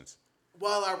questions.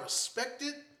 While I respect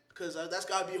it, because that's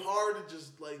gotta be hard to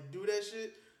just like do that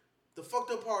shit. The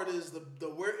fucked up part is the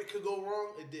where it could go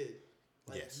wrong. It did.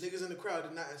 Like, yes. Niggas in the crowd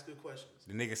did not ask good questions.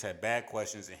 The niggas had bad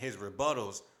questions, and his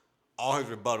rebuttals,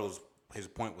 his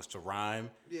point was to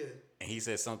rhyme. Yeah. And he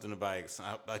said something about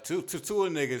like two of the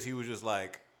niggas. He was just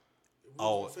like,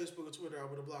 on Facebook or Twitter, I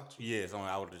would have blocked you. Yeah,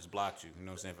 I would have just blocked you. You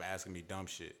know what I'm saying, for asking me dumb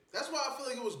shit. That's why I feel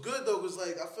like it was good though, because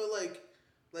like I feel like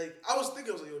I was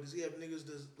thinking, I was like, yo, does he have niggas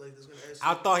that's gonna ask?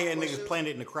 I thought he had questions? niggas playing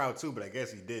it in the crowd too, but I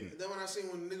guess he didn't. And then when I seen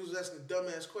when niggas was asking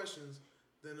dumbass questions,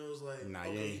 then it was like, nah,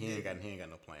 okay, he ain't got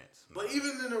no plans. Nah. But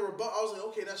even in the rebuttal, I was like,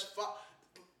 okay, that's fine.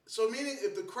 So meaning,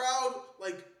 if the crowd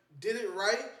like did it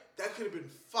right, that could have been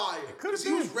fire. Because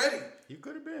he was ready. He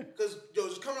could have been. Because yo,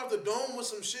 just coming off the dome with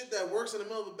some shit that works in the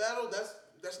middle of a battle,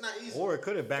 that's not easy. Or it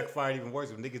could have backfired even worse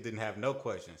if niggas didn't have no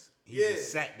questions. He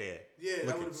just sat there. Yeah,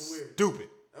 that would have been weird. Stupid.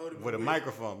 With weird. A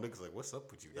microphone. Niggas like, what's up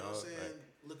with you, dog? You know what I'm saying?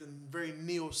 Looking very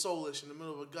neo-soulish in the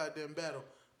middle of a goddamn battle.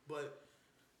 But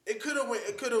it could have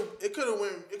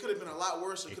been a lot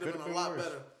worse. It could have been a lot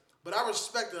better. But I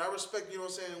respect it. I respect, you know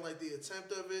what I'm saying, like the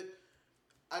attempt of it.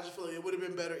 I just feel like it would have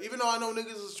been better. Even though I know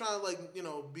niggas is trying to like, you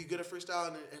know, be good at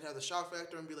freestyling and have the shock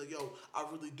factor and be like, yo, I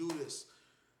really do this.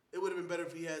 It would have been better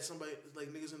if he had somebody like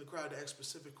niggas in the crowd to ask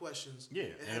specific questions. Yeah,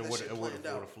 and it would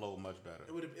have flowed much better.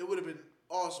 It would have been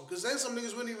awesome. Because then some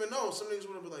niggas wouldn't even know. Some niggas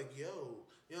would have been like, yo.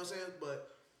 You know what I'm saying?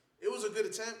 But it was a good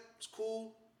attempt. It's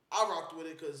cool. I rocked with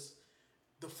it because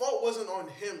the fault wasn't on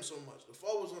him so much. The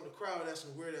fault was on the crowd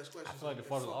asking weird-ass questions. I feel like the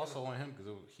fault was also on him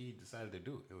because he decided to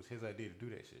do it. It was his idea to do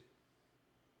that shit.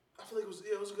 I feel like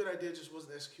it was a good idea. It just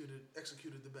wasn't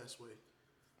executed the best way.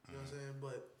 You know what I'm saying?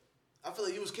 But I feel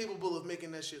like he was capable of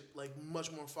making that shit like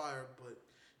much more fire. But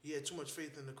he had too much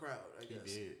faith in the crowd. I guess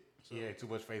he did. So, He had too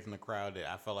much faith in the crowd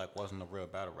that I felt like wasn't a real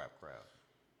battle rap crowd.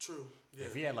 true. Yeah.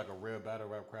 If he had like a real battle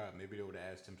rap crowd, maybe they would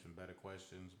have asked him some better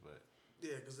questions. But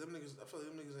Yeah, because them niggas, I feel like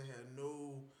them niggas ain't had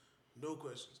no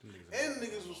questions. niggas And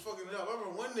ain't niggas was fucking it up. I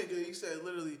remember one nigga, he said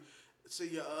literally, say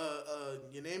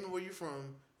your name and where you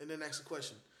from, and then ask a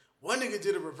question. One nigga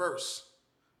did a reverse.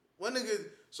 One nigga,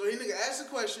 so he nigga asked a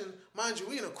question, mind you,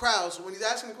 we in a crowd, so when he's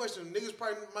asking the question, niggas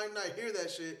probably might not hear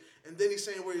that shit, and then he's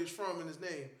saying where he's from and his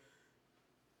name.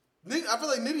 Nigga, I feel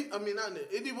like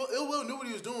Ill Will knew what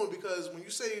he was doing, because when you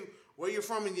say where you're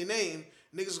from and your name,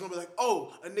 niggas gonna be like,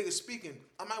 oh, a nigga speaking.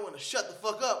 I might want to shut the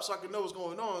fuck up so I can know what's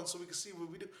going on, so we can see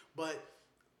what we do. But,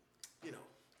 you know,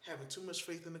 having too much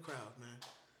faith in the crowd, man.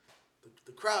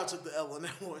 The crowd took the L on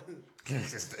that one.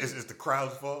 it's the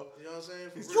crowd's fault. You know what I'm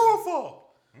saying? It's your fault.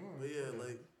 But yeah,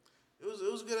 like it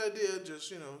was a good idea.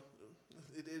 Just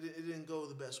it didn't go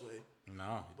the best way.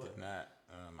 No, it did not.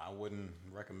 I wouldn't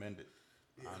recommend it,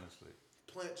 honestly.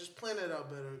 Just plan that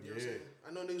out better. You know what I'm Yeah. saying?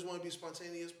 I know niggas want to be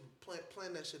spontaneous, but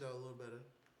plan that shit out a little better.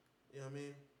 You know what I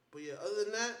mean? But yeah, other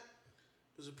than that,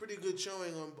 it was a pretty good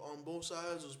showing on both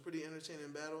sides. It was a pretty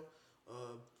entertaining battle.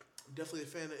 Definitely a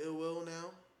fan of Ill Will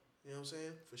now. You know what I'm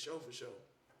saying? For sure.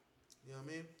 You know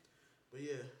what I mean? But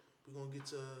yeah, we're gonna get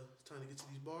time to get to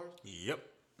these bars. Yep.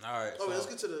 All right. Oh, let's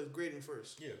get to the grading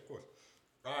first. Yeah, of course.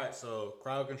 All right, so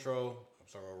crowd control. I'm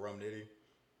sorry, Rum Nitty.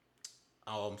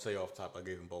 I'll say off top, I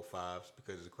gave him both 5s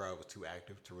because the crowd was too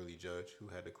active to really judge who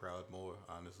had the crowd more,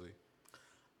 honestly.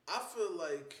 I feel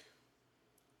like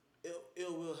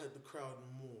Ill Will had the crowd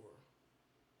more,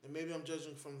 and maybe I'm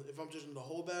judging if I'm judging the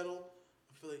whole battle,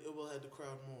 I feel like Ill Will had the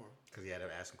crowd more. Because he had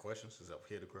to ask some questions. Is that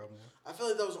he had the crowd more? I feel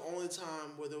like that was the only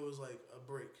time where there was like a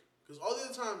break. Because all the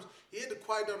other times he had to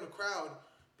quiet down the crowd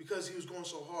because he was going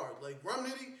so hard. Like Rum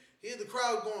Nitty, he had the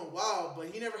crowd going wild, but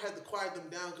he never had to quiet them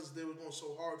down because they were going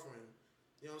so hard for him.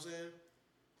 You know what I'm saying?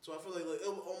 So I feel like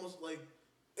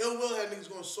Ill Will had niggas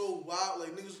going so wild.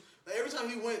 Like niggas, like every time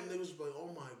he went, niggas was like, oh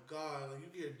my god, like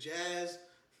you hear Jazz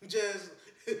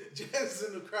is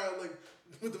in the crowd, like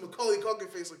with the Macaulay Culkin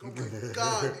face, like oh my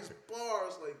god, these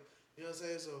bars, like you know what I'm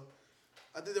saying? So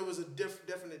I think there was a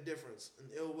definite difference, and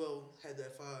Ill Will had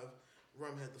that 5,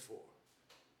 Rum had the 4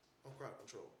 on crowd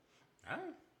control. All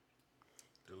right.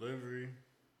 Delivery.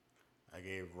 I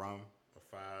gave Rum a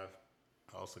 5.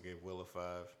 I also gave Will a 5.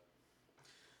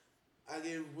 I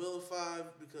gave Will a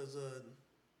 5 because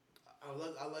I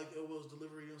like Ill Will's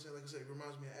delivery. You know what I'm saying? Like I said, it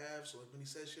reminds me of Av. So like when he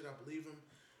says shit, I believe him,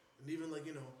 and even like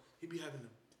he be having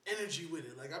the energy with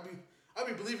it. Like I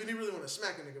be believing he really want to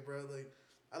smack a nigga, bro. Like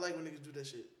I like when niggas do that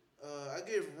shit. I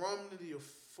gave Rum Nitty a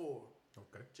 4.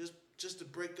 Okay. Just to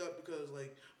break up because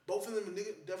like both of them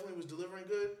nigga definitely was delivering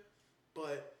good,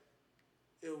 but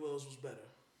Ill Will's was better.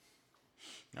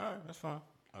 All right, that's fine.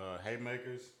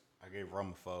 Haymakers. I gave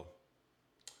Rum a 4.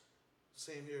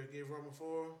 Same here. I gave Rum a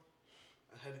 4.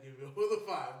 I had to give Ill Will a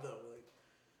 5 though.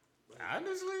 Like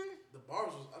honestly, the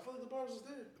bars was. I feel like the bars was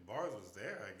there. the bars was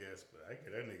there, I guess, but I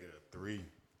give that nigga a 3.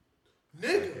 I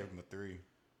Nigga. gave him a 3.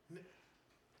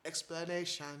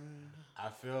 Explanation. I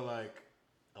feel like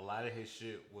a lot of his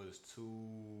shit was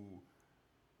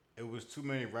it was too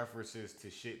many references to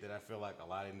shit that I feel like a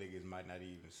lot of niggas might not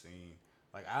even seen.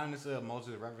 Like I understood most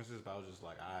of the references, but I was just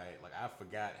like, I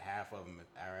forgot half of them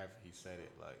after he said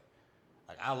it. Like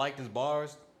I liked his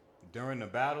bars during the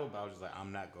battle, but I was just like,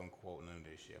 I'm not gonna quote none of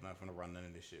this shit. I'm not gonna run none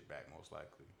of this shit back, most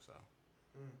likely. So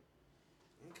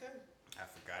Okay. I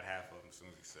forgot half of them as soon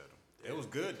as he said them. It was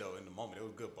good though in the moment. It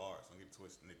was good bars. Don't get it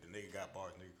twisted. The nigga got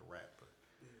bars. Nigga could rap. But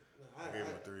I gave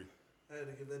him a 3. I had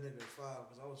to give that nigga a 5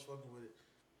 because I was fucking with it.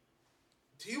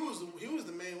 He was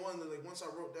the main one that like once I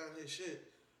wrote down his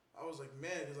shit, I was like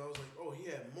mad because I was like, oh, he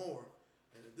had more.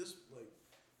 And this like,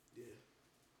 yeah.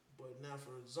 But now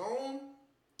for Zone,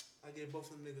 I gave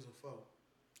both of them niggas a 4.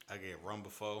 I gave Rum a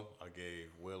 4. I gave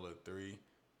Will a 3,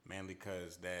 mainly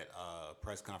because that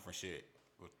press conference shit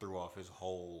threw off his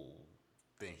whole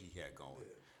thing he had going.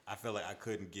 Yeah. I feel like I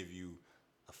couldn't give you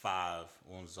a 5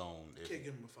 on Zone. Can't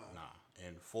give him a 5. Nah.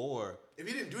 And 4. If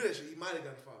he didn't do that shit, he might have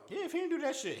got a 5. Yeah, if he didn't do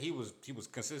that shit, he was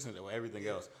consistent with everything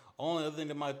else. Only other thing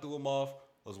that might threw him off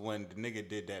was when the nigga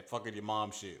did that fucking your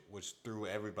mom shit, which threw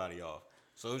everybody off.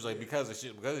 So it was like because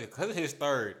of his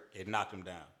third, it knocked him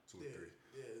down 2 or 3.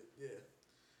 Yeah.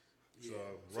 So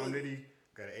Rum Nitty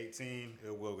got an 18.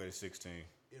 Ill Will got a 16.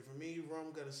 Yeah, for me,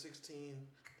 Rum got a 16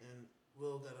 and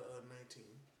Will got a 19.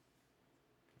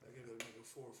 I gave that nigga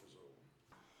 4 for Zone.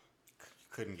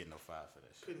 Couldn't get no 5 for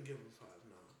that shit. Couldn't give him 5,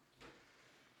 nah.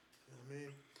 You know what I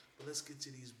mean? But let's get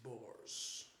to these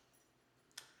bars.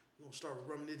 We're going to start with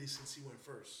Rum Nitty since he went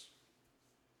first.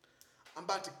 I'm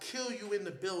about to kill you in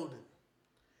the building.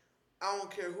 I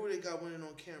don't care who they got winning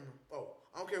on camera. Oh,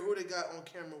 I don't care who they got on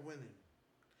camera winning.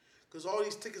 Because all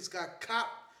these tickets got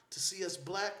copped to see us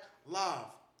black live.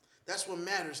 That's what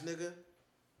matters, nigga.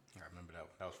 I remember that.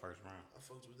 That was first round. I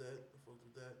fucked with that.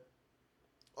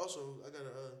 Also, I got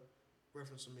a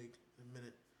reference to make in a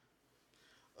minute.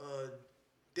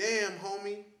 Damn,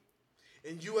 homie.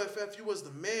 In UFF, you was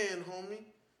the man, homie.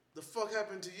 The fuck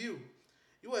happened to you?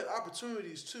 You had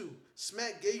opportunities, too.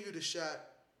 Smack gave you the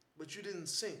shot, but you didn't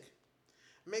sink.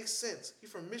 Makes sense. He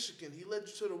from Michigan. He led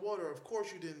you to the water. Of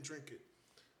course you didn't drink it.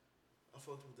 I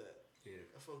fucked with that. Yeah.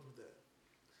 I fucked with that.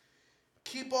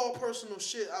 Keep all personal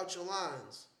shit out your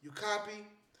lines. You copy?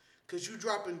 Because you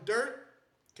dropping dirt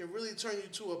can really turn you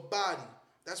to a body.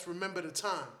 That's remember the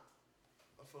time.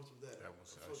 I fucked with that. That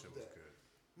shit was good.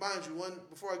 Mind you,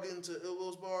 before I get into Ill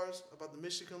Will's bars about the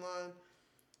Michigan line,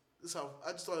 this how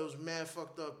I just thought it was mad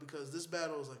fucked up because this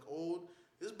battle is like old.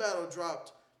 This battle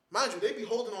dropped. Mind you, they be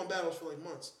holding on battles for like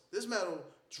months. This battle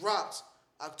dropped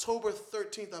October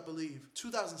 13th, I believe,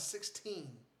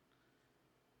 2016.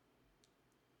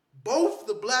 Both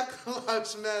the Black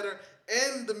Lives Matter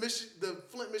and the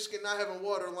Flint, Michigan not having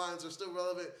water lines are still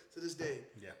relevant to this day.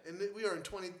 Yeah. And we are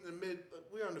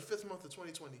we are in the 5th month of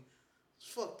 2020. It's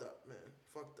fucked up, man.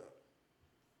 Fucked up.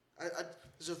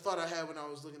 There's a thought I had when I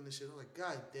was looking at this shit. I was like,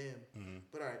 God damn. Mm-hmm.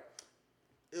 But all right.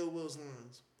 Ill Will's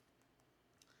lines.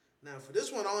 Now, for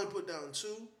this one, I only put down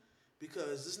 2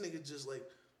 because this nigga just like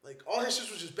all his shit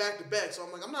was just back to back. So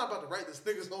I'm like, I'm not about to write this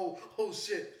nigga's whole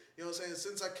shit. You know what I'm saying?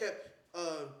 Since I kept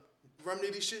Rum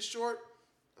Nitty shit short,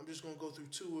 I'm just going to go through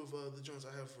 2 of the joints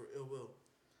I have for Ill Will.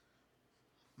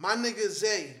 My nigga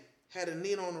Zay had a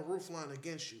Nina on the roof line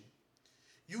against you.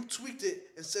 You tweaked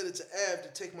it and set it to Av to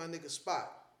take my nigga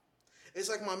spot. It's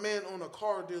like my man owned a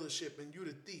car dealership and you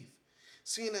the thief.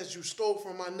 Seeing as you stole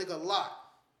from my nigga lot.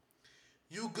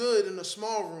 You good in a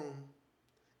small room.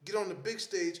 Get on the big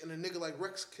stage and a nigga like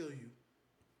Rex kill you.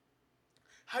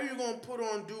 How you gonna put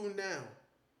on dude now?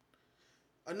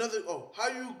 How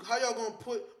y'all gonna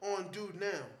put on dude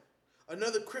now?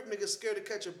 Another Crip nigga scared to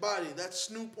catch a body. That's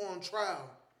Snoop on trial.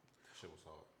 That shit was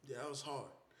hard. Yeah, that was hard.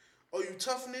 Oh, you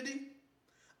tough, Nitty?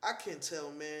 I can't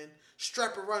tell, man.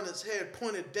 Strap around his head,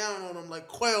 pointed down on him like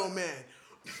Quail Man.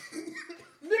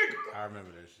 Nigga. I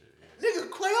remember that shit, yeah. Nigga,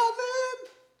 Quail Man?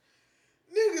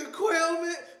 Nigga, Quail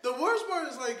Man? The worst part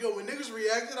is like, yo, when niggas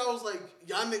reacted, I was like,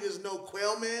 y'all niggas know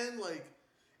Quail Man? Like,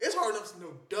 it's hard enough to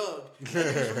know Doug.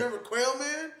 Niggas remember Quail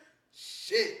Man?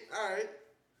 Shit, alright.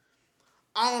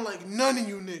 I don't like none of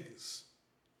you niggas.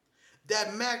 That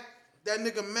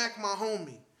nigga Mac, my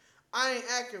homie. I ain't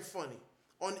acting funny.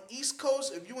 On the East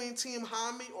Coast, if you ain't Team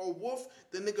Hami or Wolf,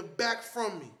 the nigga back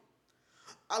from me.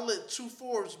 I let 2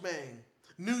 fours bang.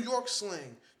 New York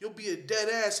slang. You'll be a dead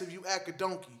ass if you act a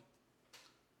donkey.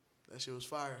 That shit was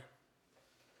fire.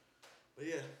 But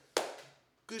yeah.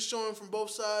 Good showing from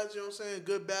both sides, you know what I'm saying?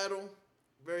 Good battle.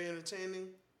 Very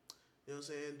entertaining. You know what I'm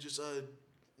saying? Just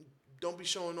don't be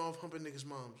showing off humping niggas'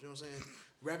 moms. You know what I'm saying?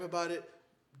 Rap about it.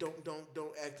 Don't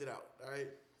act it out. Alright?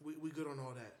 We good on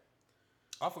all that.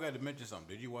 I forgot to mention something.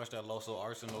 Did you watch that Loso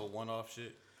Arsenal one-off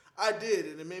shit? I did,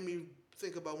 and it made me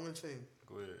think about one thing.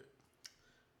 Go ahead.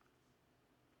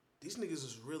 These niggas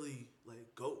is really,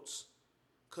 like, goats.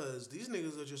 Because these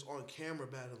niggas are just on camera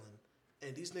battling.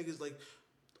 And these niggas, like,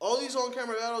 all these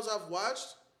on-camera battles I've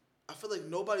watched, I feel like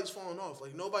nobody's falling off.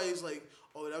 Like, nobody's like,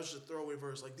 oh, that was just a throwaway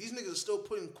verse. Like, these niggas are still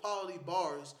putting quality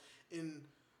bars in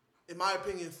my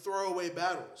opinion, throwaway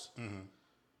battles. Mm-hmm.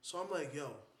 So I'm like,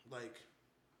 yo, like,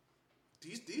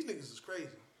 these niggas is crazy.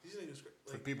 These niggas crazy.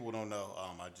 Like, for people who don't know,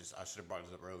 I should have brought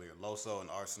this up earlier. Loso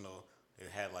and Arsenal, it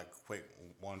had like a quick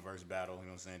one verse battle. You know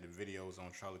what I'm saying? The video was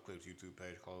on Charlie Clip's YouTube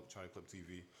page called Charlie Clip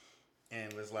TV,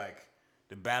 and it was like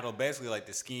the battle, basically like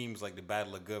the schemes, like the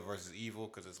battle of good versus evil,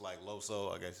 because it's like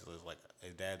Loso, I guess it's like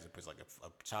his dad's like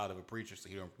a child of a preacher, so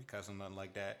he don't be cussing nothing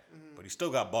like that. Mm-hmm. But he still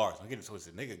got bars. I'm getting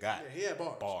twisted. Nigga got he had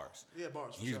bars. He had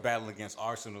bars. He was battling against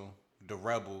Arsenal, the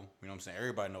Rebel. You know what I'm saying?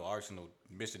 Everybody know Arsenal,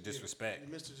 Mr. Disrespect.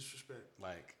 Yeah, Mr. Disrespect.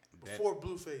 Like before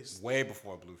Blueface. Way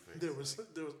before Blueface. There was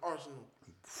Arsenal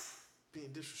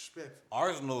being disrespectful.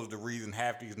 Arsenal is the reason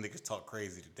half these niggas talk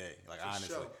crazy today. Like,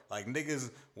 honestly. Sure. Like,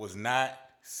 niggas was not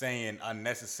saying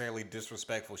unnecessarily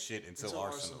disrespectful shit until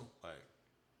Arsenal. Like,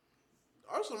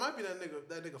 Arsenal might be that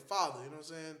nigga father, you know what I'm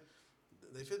saying?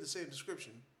 They fit the same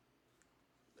description.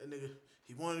 That nigga,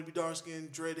 he wanted to be dark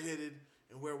skinned, dread headed,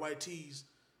 and wear white tees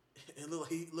and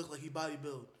look like he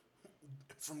bodybuilt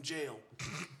from jail.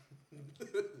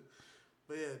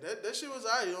 But yeah, that shit was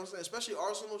alright, you know what I'm saying? Especially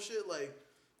Arsenal shit, like,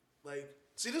 Like,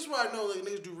 see, this is why I know like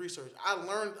niggas do research.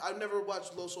 I never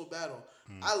watched Loso battle.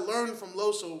 I learned from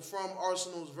Loso from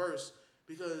Arsenal's verse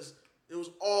because it was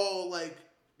all like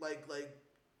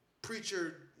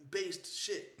preacher based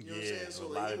shit. You know what I'm saying? So a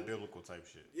like lot of biblical type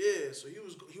shit. yeah, so he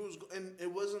was, and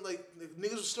it wasn't like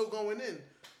niggas were still going in.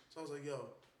 So I was like, yo,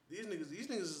 these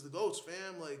niggas is the goats,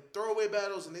 fam. Like throwaway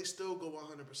battles, and they still go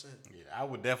 100%. Yeah, I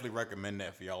would definitely recommend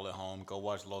that for y'all at home. Go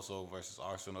watch Loso versus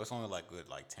Arsenal. It's only like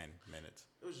 10 minutes.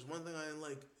 It was just one thing I didn't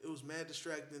like. It was mad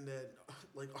distracting that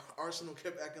like Arsenal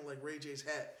kept acting like Ray J's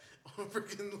hat on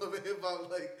freaking Love and Hip Hop.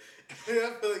 Like, and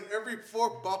I feel like every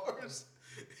 4 bars,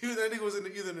 that nigga was in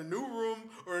either in a new room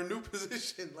or a new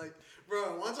position. Like,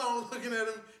 bro, one time I'm looking at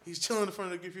him, he's chilling in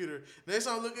front of the computer. Next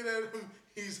time I'm looking at him,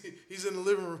 he's in the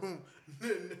living room.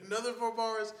 Another 4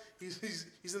 bars,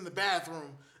 he's in the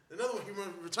bathroom. Another one,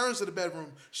 he returns to the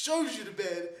bedroom, shows you the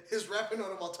bed, is rapping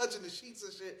on him while touching the sheets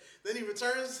and shit. Then he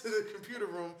returns to the computer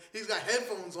room. He's got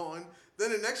headphones on.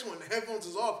 Then the next one, the headphones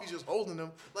is off. He's just holding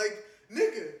them. Like,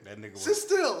 nigga, sit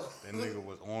still. That nigga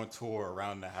was on tour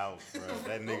around the house, bro.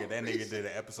 That nigga did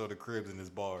an episode of Cribs in his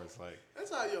bars. Like, that's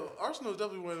how, Arsenal's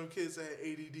definitely one of them kids that had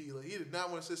ADD. Like, he did not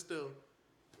want to sit still.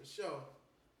 For sure.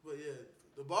 But yeah,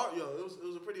 the bar, it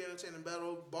was a pretty entertaining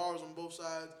battle. Bars on both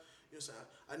sides. You know what I'm saying?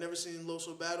 I never seen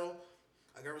Loso battle.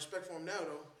 I got respect for him now,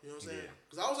 though. You know what I'm saying?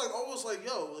 Because I was like, almost like,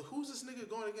 yo, like, who's this nigga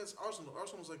going against Arsenal?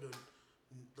 Arsenal's like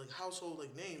a household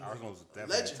name. Arsenal's like,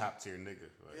 definitely a top tier nigga.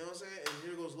 Like, you know what I'm saying? And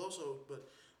here goes Loso. But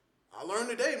I learned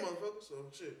today, motherfucker. So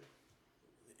shit,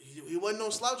 he wasn't no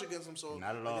slouch against him. So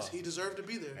not at I all. guess he deserved to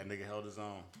be there. That nigga held his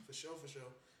own. For sure.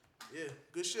 Yeah,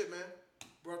 good shit, man.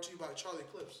 Brought to you by Charlie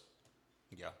Clips.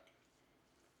 Yeah.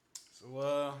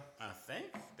 So, I think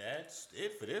that's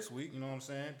it for this week. You know what I'm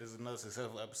saying? This is another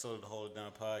successful episode of the Hold It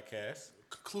Down podcast.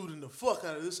 Concluding the fuck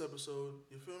out of this episode.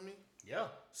 You feel me? Yeah.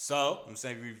 So, I'm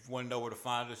saying if you want to know where to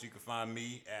find us, you can find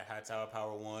me at High Tower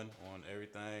Power 1 on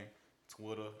everything.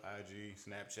 Twitter, IG,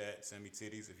 Snapchat, send me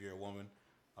titties if you're a woman.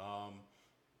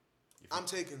 I'm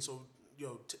taking, so,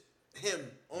 him.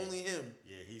 Only him.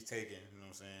 Yeah, he's taking, you know what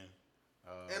I'm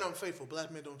saying? And I'm faithful.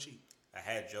 Black men don't cheat. I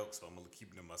had jokes, so I'm going to keep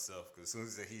them to myself. Because as soon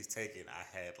as he's taken, I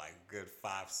had like good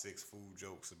 5-6 food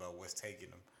jokes about what's taking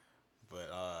him. But,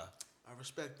 I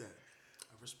respect that.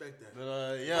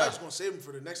 But, yeah. I'm just going to save them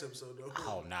for the next episode, though.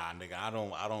 Oh, nah, nigga. I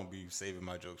don't be saving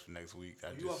my jokes for next week.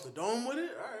 You off the dome with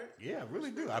it? All right. Yeah, I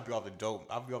really do. I'll be off the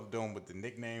dome with the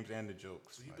nicknames and the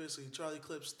jokes. So you basically Charlie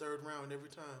Clips 3rd round every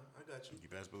time. I got you. You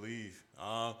best believe.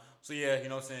 So, yeah, you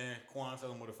know what I'm saying? Quan, tell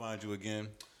them where to find you again.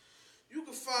 You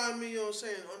can find me, on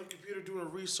the computer doing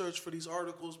research for these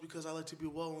articles because I like to be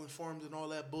well informed and all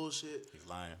that bullshit. He's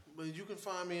lying. But you can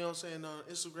find me, on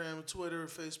Instagram, Twitter,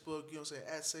 Facebook,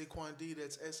 at Saquan D.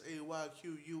 That's SAYQUAND.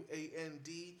 You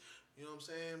know what I'm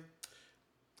saying?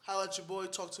 Holla at your boy,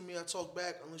 talk to me, I talk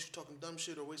back. Unless you're talking dumb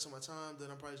shit or wasting my time, then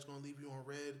I'm probably just gonna leave you on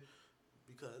red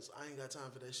because I ain't got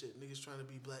time for that shit. Niggas trying to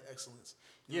be black excellence.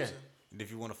 You know what I'm saying? And if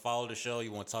you want to follow the show,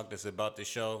 you want to talk to us about the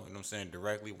show, you know what I'm saying,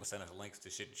 directly, we'll send us links to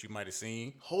shit that you might have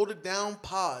seen. Hold It Down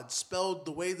Pod, spelled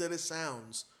the way that it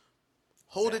sounds.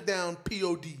 Hold It Down,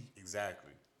 P-O-D.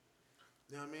 Exactly.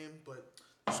 You know what I mean? But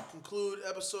to conclude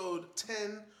episode 10.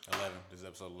 11. This is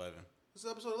episode 11. This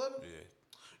is episode 11? Yeah.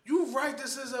 You right,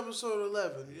 this is episode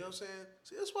 11. You know what I'm saying?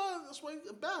 See, that's why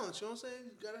you balance, you know what I'm saying?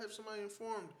 You gotta have somebody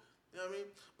informed. You know what I mean?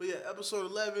 But yeah, episode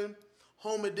 11,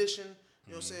 home edition,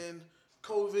 you know what I'm saying?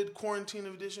 COVID, quarantine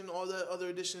edition, all that other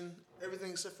edition,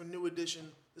 everything except for new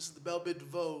edition. This is the Belle Biv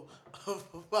DeVoe of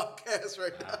podcast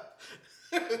right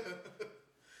now.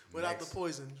 Without the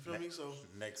poison, you feel me? So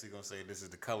next he's gonna say this is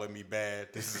the Color Me Bad.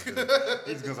 He's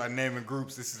gonna start naming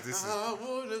groups. This is I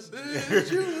wanna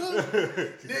set you up.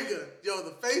 Nigga,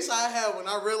 the face I had when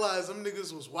I realized them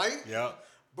niggas was white. Yeah.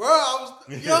 Bro, I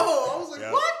was like,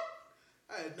 Yep. what?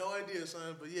 I had no idea,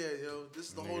 son. But yeah, this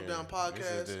is the Hold Down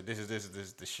podcast. This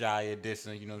is the shy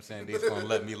edition. You know what I'm saying? They's gonna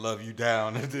let me love you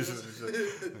down. This is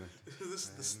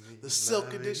the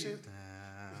silk edition.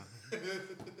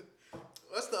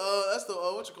 That's the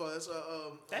what you call it?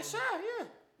 That's shy, yeah.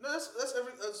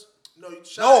 No,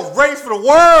 Shy. No, Race for the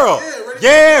World.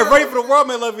 Ready for the World,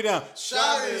 man, love you down.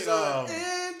 Shy is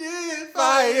Indian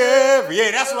Fire.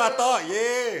 Yeah, that's what I thought.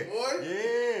 Yeah. Boy.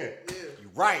 Yeah. You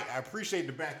right. I appreciate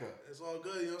the backup. It's all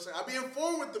good, you know what I'm saying? I be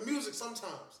informed with the music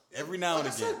sometimes. Every now and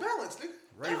again. again. I said balance, nigga.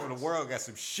 Ready for the World got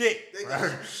some shit. They got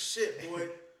some shit, boy.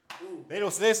 Ooh.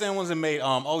 They're saying ones that made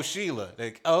Oh Sheila.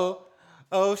 Like, oh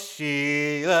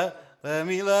Sheila, let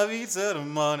me love you till the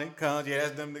morning comes. Yeah,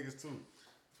 that's them niggas too.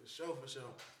 For sure.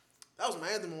 That was my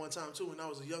anthem one time too. When I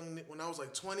was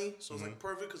like 20, so it's like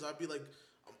perfect because I'd be like,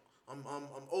 I'm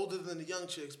older than the young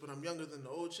chicks, but I'm younger than the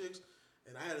old chicks.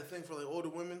 And I had a thing for like older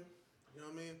women. You know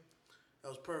what I mean? That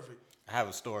was perfect. I have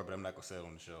a story, but I'm not gonna say it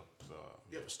on the show. So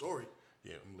You have a story?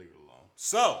 yeah, I'm leave it alone.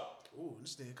 So Ooh,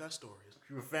 this nigga got stories. if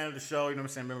you're a fan of the show, you know what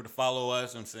I'm saying, remember to follow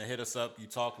us. You know what I'm saying, hit us up. We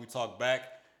talk back.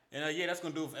 And yeah, that's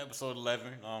gonna do it for episode 11.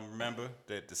 Remember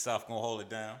that the South gonna hold it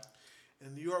down.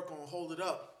 And New York gonna hold it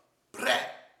up. Brat!